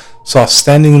library, saw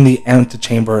standing in the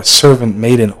antechamber a servant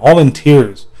maiden, all in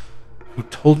tears, who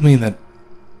told me that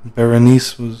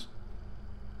Berenice was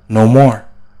no more.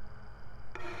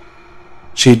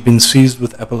 She had been seized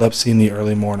with epilepsy in the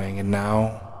early morning, and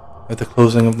now, at the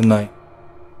closing of the night,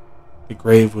 the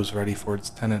grave was ready for its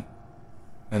tenant,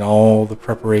 and all the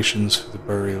preparations for the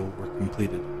burial were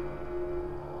completed.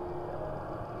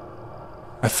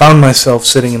 I found myself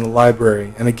sitting in the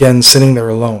library, and again sitting there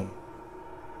alone.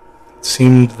 It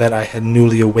seemed that I had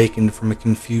newly awakened from a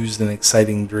confused and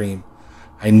exciting dream.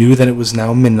 I knew that it was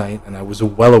now midnight, and I was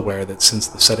well aware that since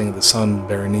the setting of the sun,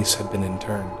 Berenice had been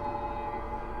interned.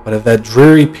 But of that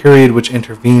dreary period which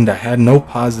intervened, I had no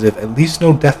positive, at least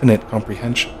no definite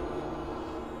comprehension.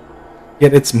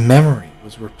 Yet its memory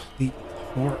was replete with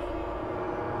horror.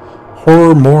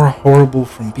 Horror more horrible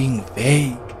from being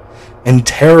vague, and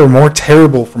terror more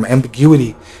terrible from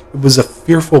ambiguity. It was a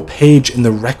fearful page in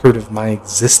the record of my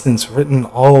existence, written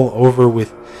all over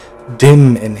with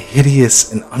dim and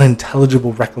hideous and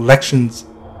unintelligible recollections.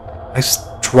 I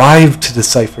strived to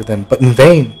decipher them, but in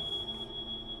vain.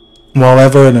 While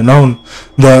ever and anon,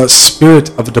 the spirit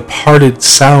of a departed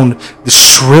sound, the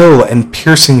shrill and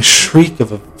piercing shriek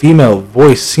of a female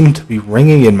voice, seemed to be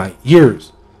ringing in my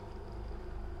ears.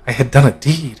 I had done a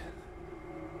deed.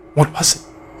 What was it?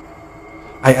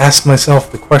 I asked myself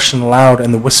the question aloud,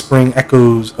 and the whispering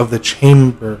echoes of the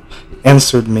chamber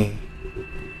answered me.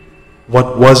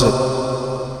 What was it?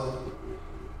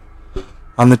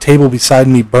 On the table beside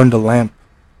me burned a lamp,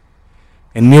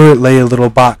 and near it lay a little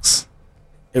box.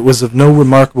 It was of no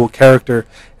remarkable character,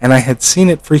 and I had seen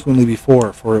it frequently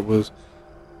before, for it was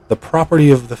the property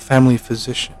of the family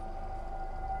physician.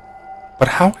 But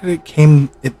how had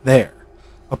it there,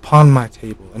 upon my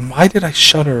table, and why did I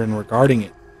shudder in regarding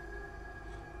it?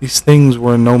 These things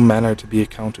were in no manner to be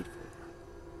accounted for,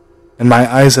 and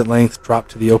my eyes at length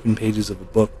dropped to the open pages of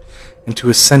a book, and to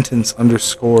a sentence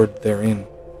underscored therein.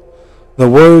 The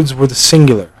words were the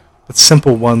singular, but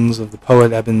simple ones of the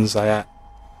poet Ibn Zayat.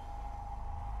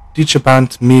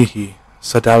 Dicebant mihi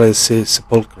sadales se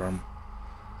sepulchrum,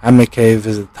 amicae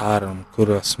visitarum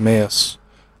curas meas,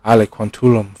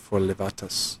 aliquantulum for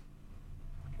levatas.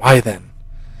 Why then,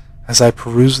 as I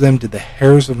perused them, did the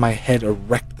hairs of my head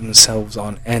erect themselves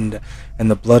on end, and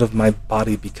the blood of my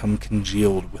body become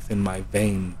congealed within my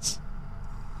veins?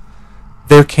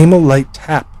 There came a light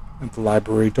tap at the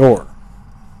library door,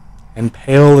 and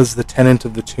pale as the tenant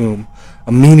of the tomb,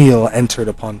 a menial entered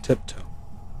upon tiptoe.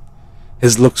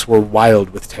 His looks were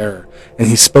wild with terror, and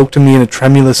he spoke to me in a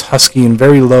tremulous, husky, and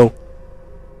very low.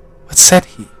 What said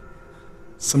he?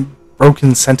 Some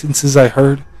broken sentences I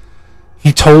heard.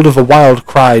 He told of a wild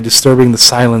cry disturbing the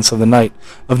silence of the night,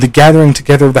 of the gathering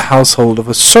together of the household, of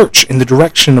a search in the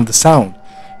direction of the sound,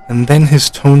 and then his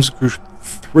tones grew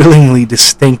thrillingly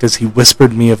distinct as he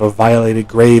whispered me of a violated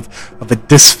grave, of a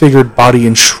disfigured body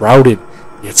enshrouded,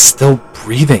 yet still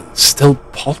breathing, still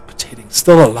palpitating,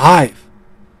 still alive.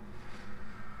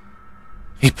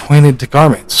 He pointed to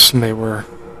garments, and they were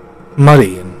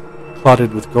muddy and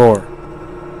clotted with gore.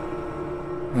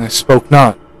 I spoke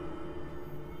not,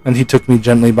 and he took me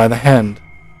gently by the hand.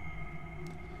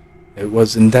 It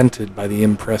was indented by the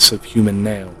impress of human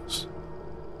nails.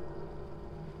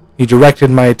 He directed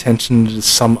my attention to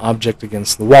some object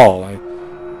against the wall. I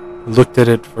looked at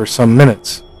it for some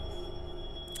minutes.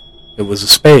 It was a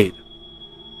spade.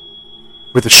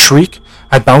 With a shriek,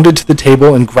 I bounded to the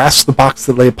table and grasped the box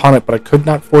that lay upon it, but I could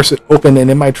not force it open, and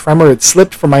in my tremor it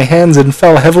slipped from my hands and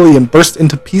fell heavily and burst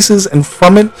into pieces, and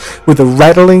from it, with a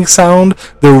rattling sound,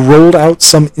 there rolled out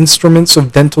some instruments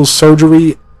of dental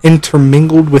surgery,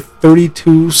 intermingled with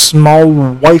 32 small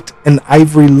white and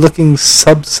ivory-looking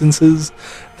substances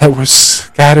that were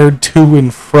scattered to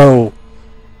and fro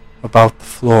about the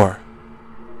floor.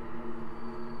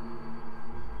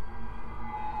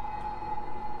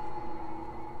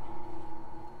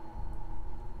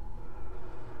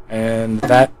 And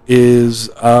that is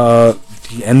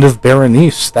the end of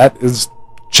Berenice. That is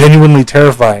genuinely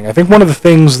terrifying. I think one of the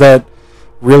things that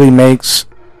really makes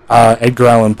Edgar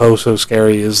Allan Poe so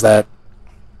scary is that,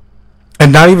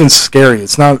 and not even scary,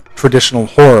 it's not traditional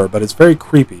horror, but it's very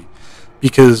creepy,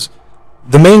 because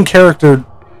the main character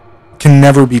can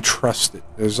never be trusted.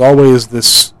 There's always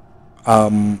this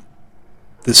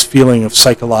this feeling of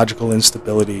psychological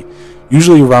instability,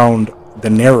 usually around the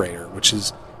narrator, which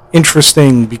is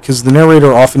interesting because the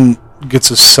narrator often gets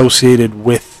associated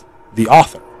with the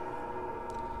author.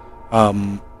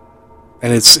 And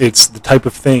it's the type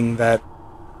of thing that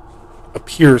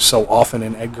appears so often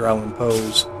in Edgar Allan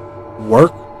Poe's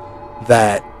work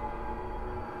that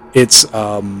it's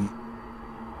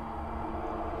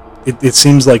it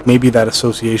seems like maybe that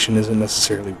association isn't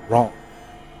necessarily wrong.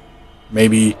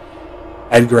 Maybe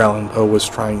Edgar Allan Poe was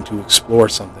trying to explore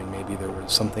something. Maybe there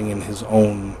was something in his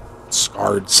own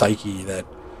scarred psyche that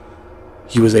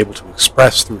he was able to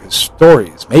express through his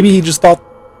stories. Maybe he just thought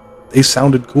they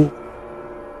sounded cool.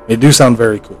 They do sound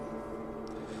very cool.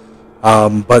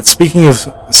 But speaking of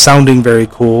sounding very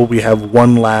cool, we have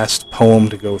one last poem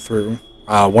to go through.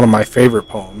 One of my favorite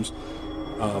poems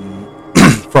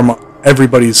from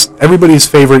everybody's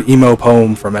favorite emo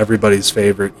poem from everybody's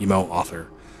favorite emo author,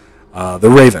 The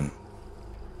Raven,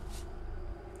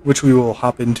 which we will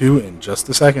hop into in just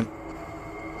a second.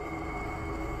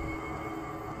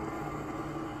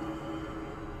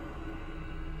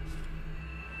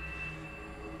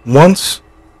 Once,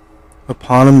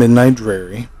 upon a midnight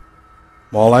dreary,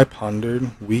 while I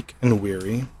pondered, weak and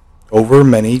weary, over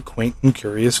many quaint and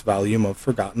curious volume of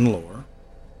forgotten lore,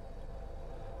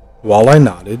 while I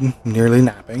nodded, nearly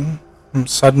napping,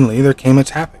 suddenly there came a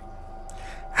tapping,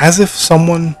 as if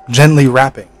someone gently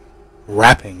rapping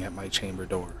at my chamber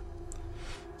door.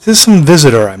 "'Tis some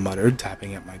visitor," I muttered,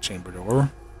 tapping at my chamber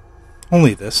door.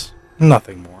 "Only this,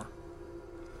 nothing more."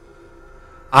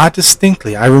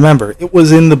 Distinctly I remember, it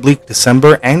was in the bleak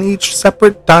December, and each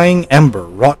separate dying ember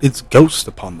wrought its ghost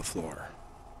upon the floor.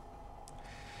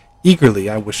 Eagerly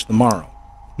I wished the morrow.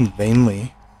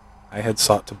 Vainly I had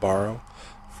sought to borrow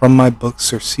from my book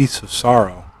surcease of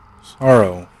sorrow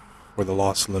for the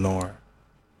lost Lenore,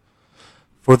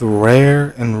 for the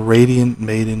rare and radiant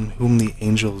maiden whom the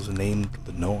angels named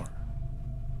Lenore,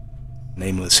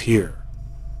 nameless here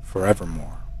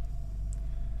forevermore.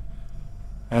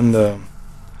 And the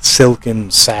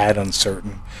silken, sad,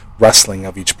 uncertain rustling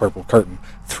of each purple curtain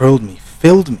thrilled me,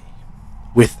 filled me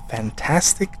with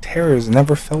fantastic terrors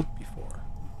never felt before.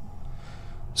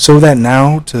 So that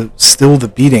now, to still the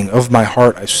beating of my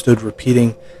heart, I stood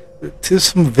repeating, "'Tis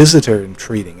some visitor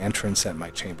entreating entrance at my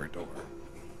chamber door.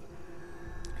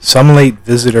 Some late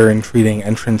visitor entreating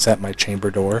entrance at my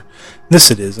chamber door. This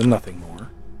it is, and nothing more."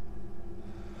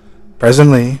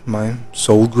 Presently my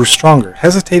soul grew stronger,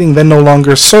 hesitating then no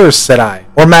longer. "Sirs," said I,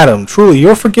 "or madam, truly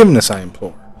your forgiveness I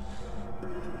implore.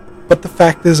 But the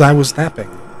fact is I was napping,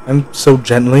 and so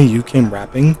gently you came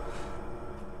rapping,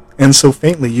 and so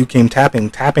faintly you came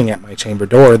tapping at my chamber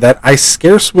door, that I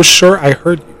scarce was sure I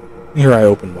heard you." Here I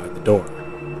opened wide the door.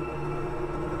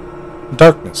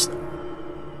 Darkness there,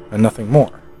 and nothing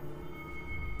more.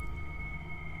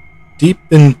 Deep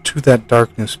into that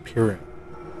darkness peering,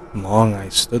 long I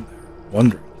stood there,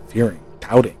 wondering, fearing,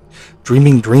 doubting,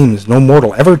 dreaming dreams no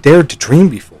mortal ever dared to dream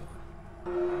before.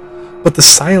 But the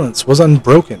silence was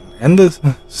unbroken, and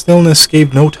the stillness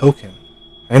gave no token,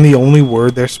 and the only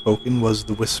word there spoken was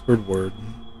the whispered word,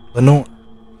 "Lenore."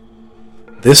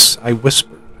 This I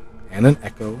whispered, and an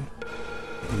echo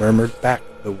murmured back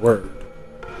the word,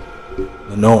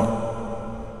 "Lenore."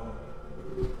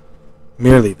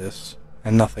 Merely this,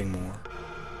 and nothing more.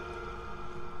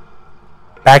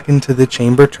 Back into the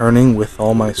chamber turning, with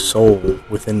all my soul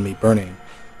within me burning,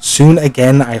 soon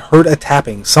again I heard a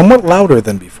tapping, somewhat louder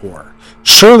than before.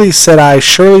 "Surely," said I,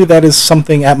 "surely that is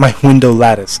something at my window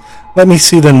lattice. Let me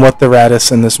see then what the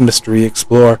raddis and this mystery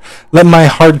explore. Let my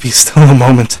heart be still a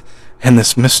moment, and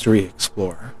this mystery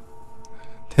explore.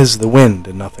 'Tis the wind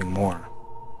and nothing more."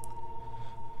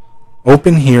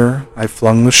 Open here I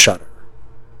flung the shutter,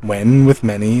 when, with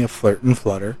many a flirt and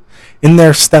flutter, in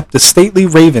there stepped a stately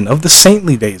raven of the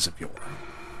saintly days of yore.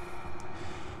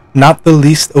 Not the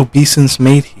least obeisance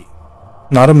made he,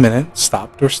 not a minute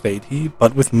stopped or stayed he,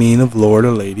 but with mien of lord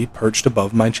or lady perched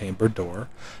above my chamber door,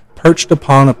 perched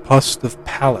upon a bust of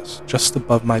Pallas just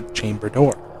above my chamber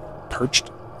door,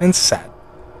 perched and sat,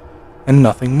 and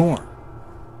nothing more.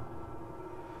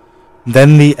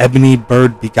 Then the ebony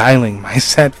bird beguiling my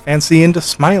sad fancy into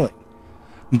smiling,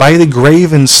 by the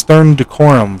grave and stern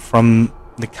decorum from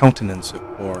the countenance it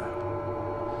bore.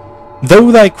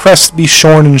 "Though thy crest be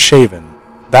shorn and shaven,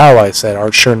 thou," I said,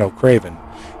 "art sure no craven,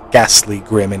 ghastly,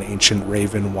 grim, and ancient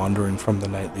raven wandering from the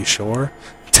nightly shore.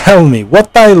 Tell me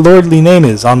what thy lordly name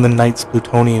is on the night's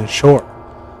Plutonian shore."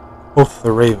 Quoth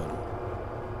the raven,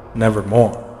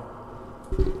 "Nevermore."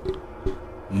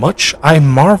 Much I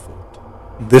marveled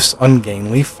this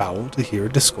ungainly fowl to hear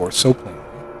discourse so plainly,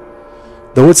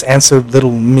 though its answer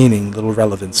little meaning, little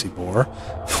relevancy bore,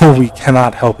 for we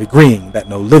cannot help agreeing that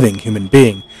no living human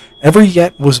being ever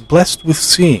yet was blessed with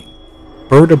seeing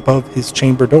bird above his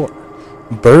chamber door,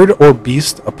 bird or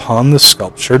beast upon the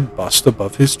sculptured bust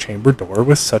above his chamber door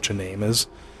with such a name as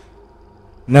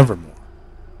Nevermore.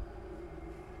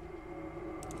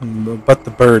 But the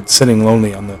bird, sitting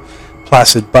lonely on the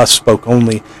placid bust, spoke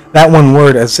only that one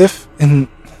word, as if in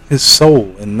his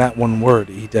soul in that one word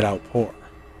he did outpour.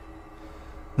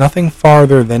 Nothing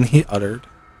farther than he uttered,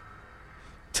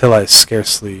 till I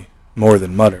scarcely more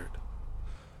than muttered,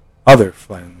 "Other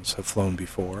friends have flown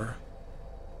before.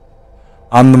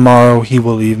 On the morrow he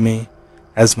will leave me,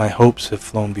 as my hopes have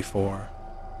flown before."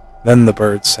 Then the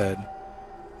bird said,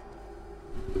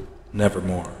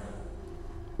 "Nevermore."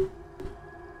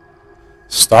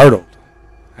 Startled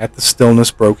at the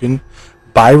stillness broken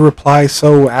by reply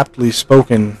so aptly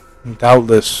spoken,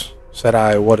 "Doubtless," said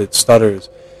I, "what it stutters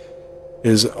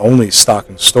is only stock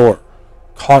and store,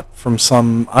 caught from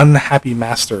some unhappy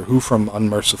master, who from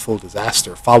unmerciful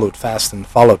disaster followed fast and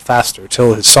followed faster,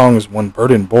 till his songs one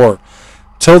burden bore,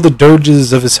 till the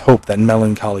dirges of his hope that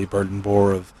melancholy burden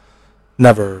bore of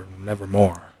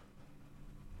nevermore."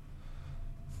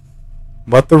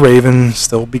 But the raven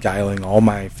still beguiling all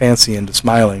my fancy into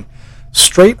smiling,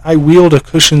 straight I wheeled a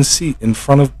cushioned seat in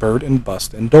front of bird and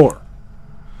bust and door.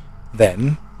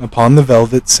 Then, upon the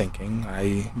velvet sinking,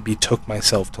 I betook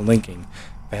myself to linking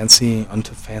fancy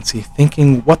unto fancy,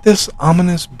 thinking what this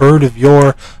ominous bird of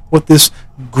yore, what this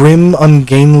grim,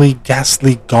 ungainly,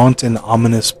 ghastly, gaunt, and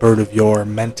ominous bird of yore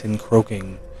meant in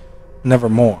croaking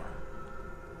 "Nevermore."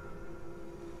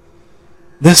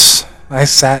 This I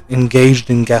sat engaged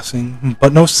in guessing,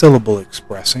 but no syllable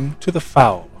expressing to the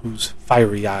fowl whose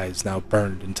fiery eyes now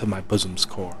burned into my bosom's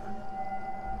core.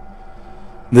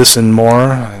 This and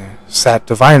more I sat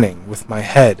divining, with my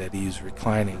head at ease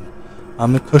reclining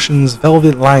on the cushion's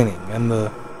velvet lining, and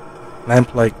the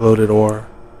lamplight gloated o'er,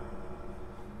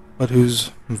 but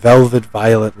whose velvet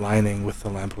violet lining with the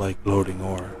lamplight gloating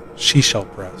o'er she shall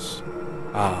press,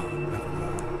 ah,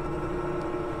 nevermore.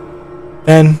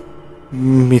 Then,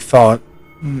 methought,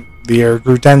 the air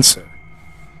grew denser,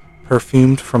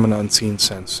 perfumed from an unseen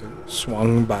censer,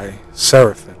 swung by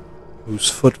seraphim, whose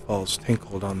footfalls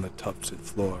tinkled on the tufted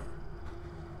floor.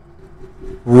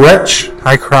 Wretch,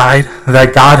 I cried,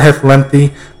 that God hath lent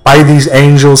thee, by these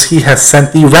angels he hath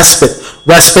sent thee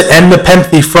respite and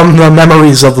nepenthe from the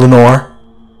memories of Lenore.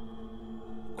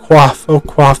 Quaff, oh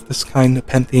quaff this kind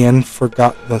nepenthe and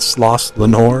forgot this lost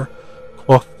Lenore,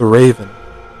 quoth the raven,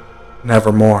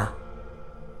 nevermore.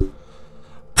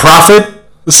 Prophet,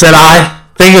 said I,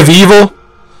 thing of evil,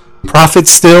 prophet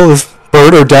still, if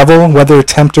bird or devil, whether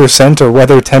tempter sent or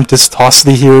whether tempest tossed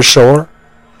thee here ashore.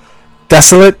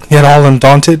 Desolate, yet all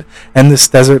undaunted, and this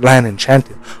desert land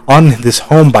enchanted, on this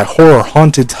home by horror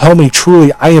haunted, tell me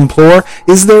truly, I implore,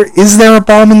 is there a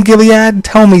balm in Gilead?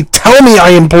 Tell me,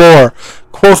 I implore,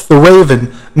 quoth the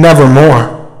raven,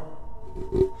 nevermore.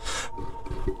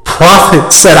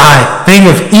 Prophet, said I, thing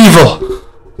of evil,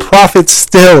 prophet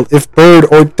still, if bird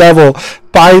or devil,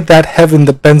 by that heaven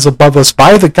that bends above us,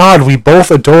 by the God we both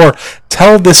adore,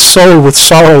 tell this soul with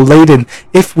sorrow laden,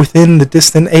 if within the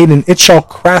distant Aden it shall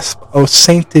clasp a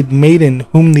sainted maiden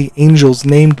whom the angels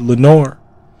named Lenore.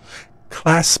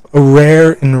 Clasp a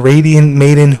rare and radiant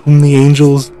maiden whom the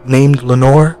angels named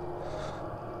Lenore?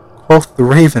 Quoth the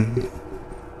raven,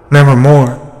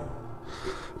 nevermore.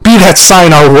 Be that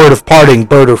sign our word of parting,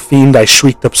 bird or fiend, I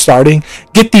shrieked upstarting.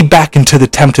 Get thee back into the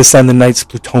tempest and the night's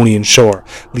Plutonian shore.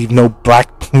 Leave no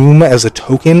black plume as a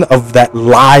token of that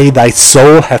lie thy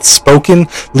soul hath spoken.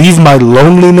 Leave my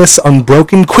loneliness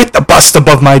unbroken. Quit the bust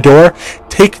above my door.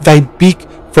 Take thy beak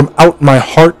from out my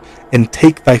heart, and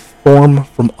take thy form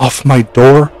from off my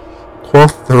door.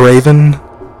 Quoth the raven,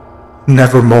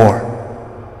 nevermore.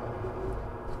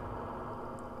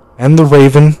 And the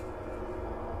raven,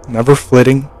 never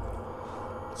flitting,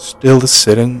 still is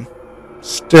sitting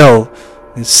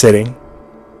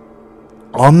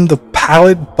on the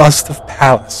pallid bust of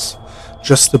Pallas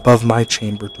just above my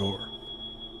chamber door.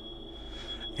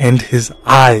 And his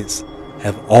eyes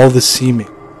have all the seeming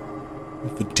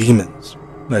of the demon's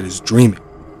that is dreaming,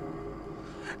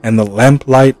 and the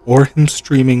lamplight o'er him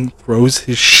streaming throws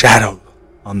his shadow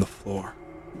on the floor.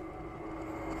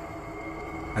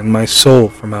 And my soul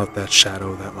from out that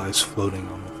shadow that lies floating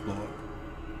on the floor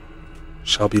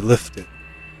shall be lifted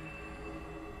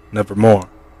nevermore.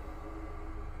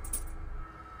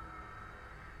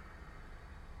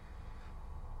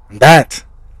 And that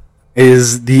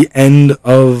is the end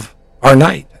of our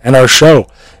night and our show.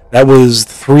 That was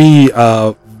three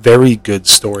very good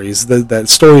stories. That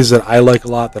stories that I like a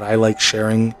lot, that I like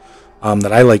sharing,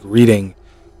 that I like reading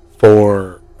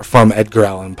from Edgar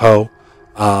Allan Poe.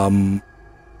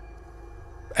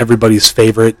 Everybody's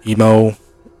favorite emo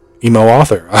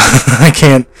author. I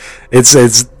can't.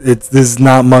 There's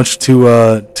not much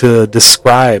to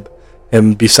describe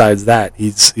him besides that.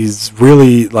 He's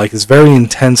really is very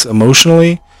intense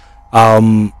emotionally,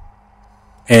 and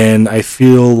I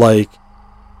feel like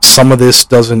some of this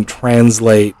doesn't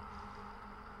translate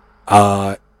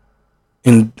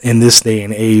in this day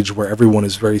and age where everyone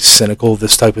is very cynical.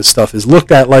 This type of stuff is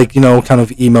looked at kind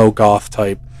of emo goth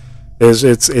type.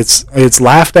 It's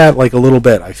laughed at a little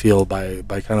bit, I feel, by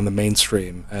kind of the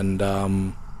mainstream, and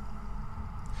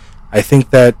I think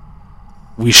that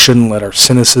we shouldn't let our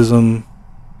cynicism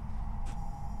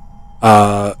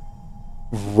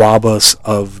rob us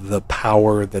of the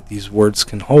power that these words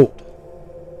can hold.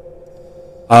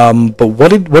 But what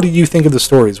did you think of the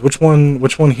stories? Which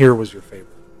one here was your favorite?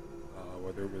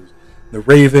 Whether it was the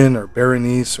Raven or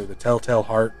Berenice or the Telltale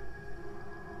Heart.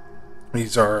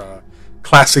 These are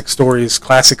classic stories,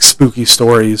 classic spooky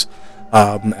stories,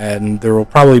 and there will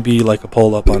probably be a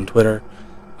poll up on Twitter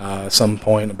at some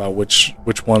point about which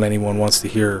one anyone wants to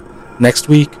hear next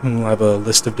week. And we'll have a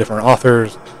list of different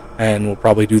authors, and we'll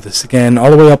probably do this again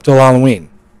all the way up till Halloween.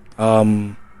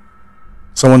 So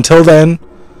until then,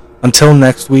 until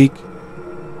next week,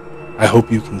 I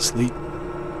hope you can sleep.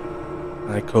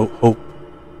 And I hope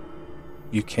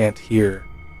you can't hear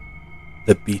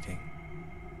the beating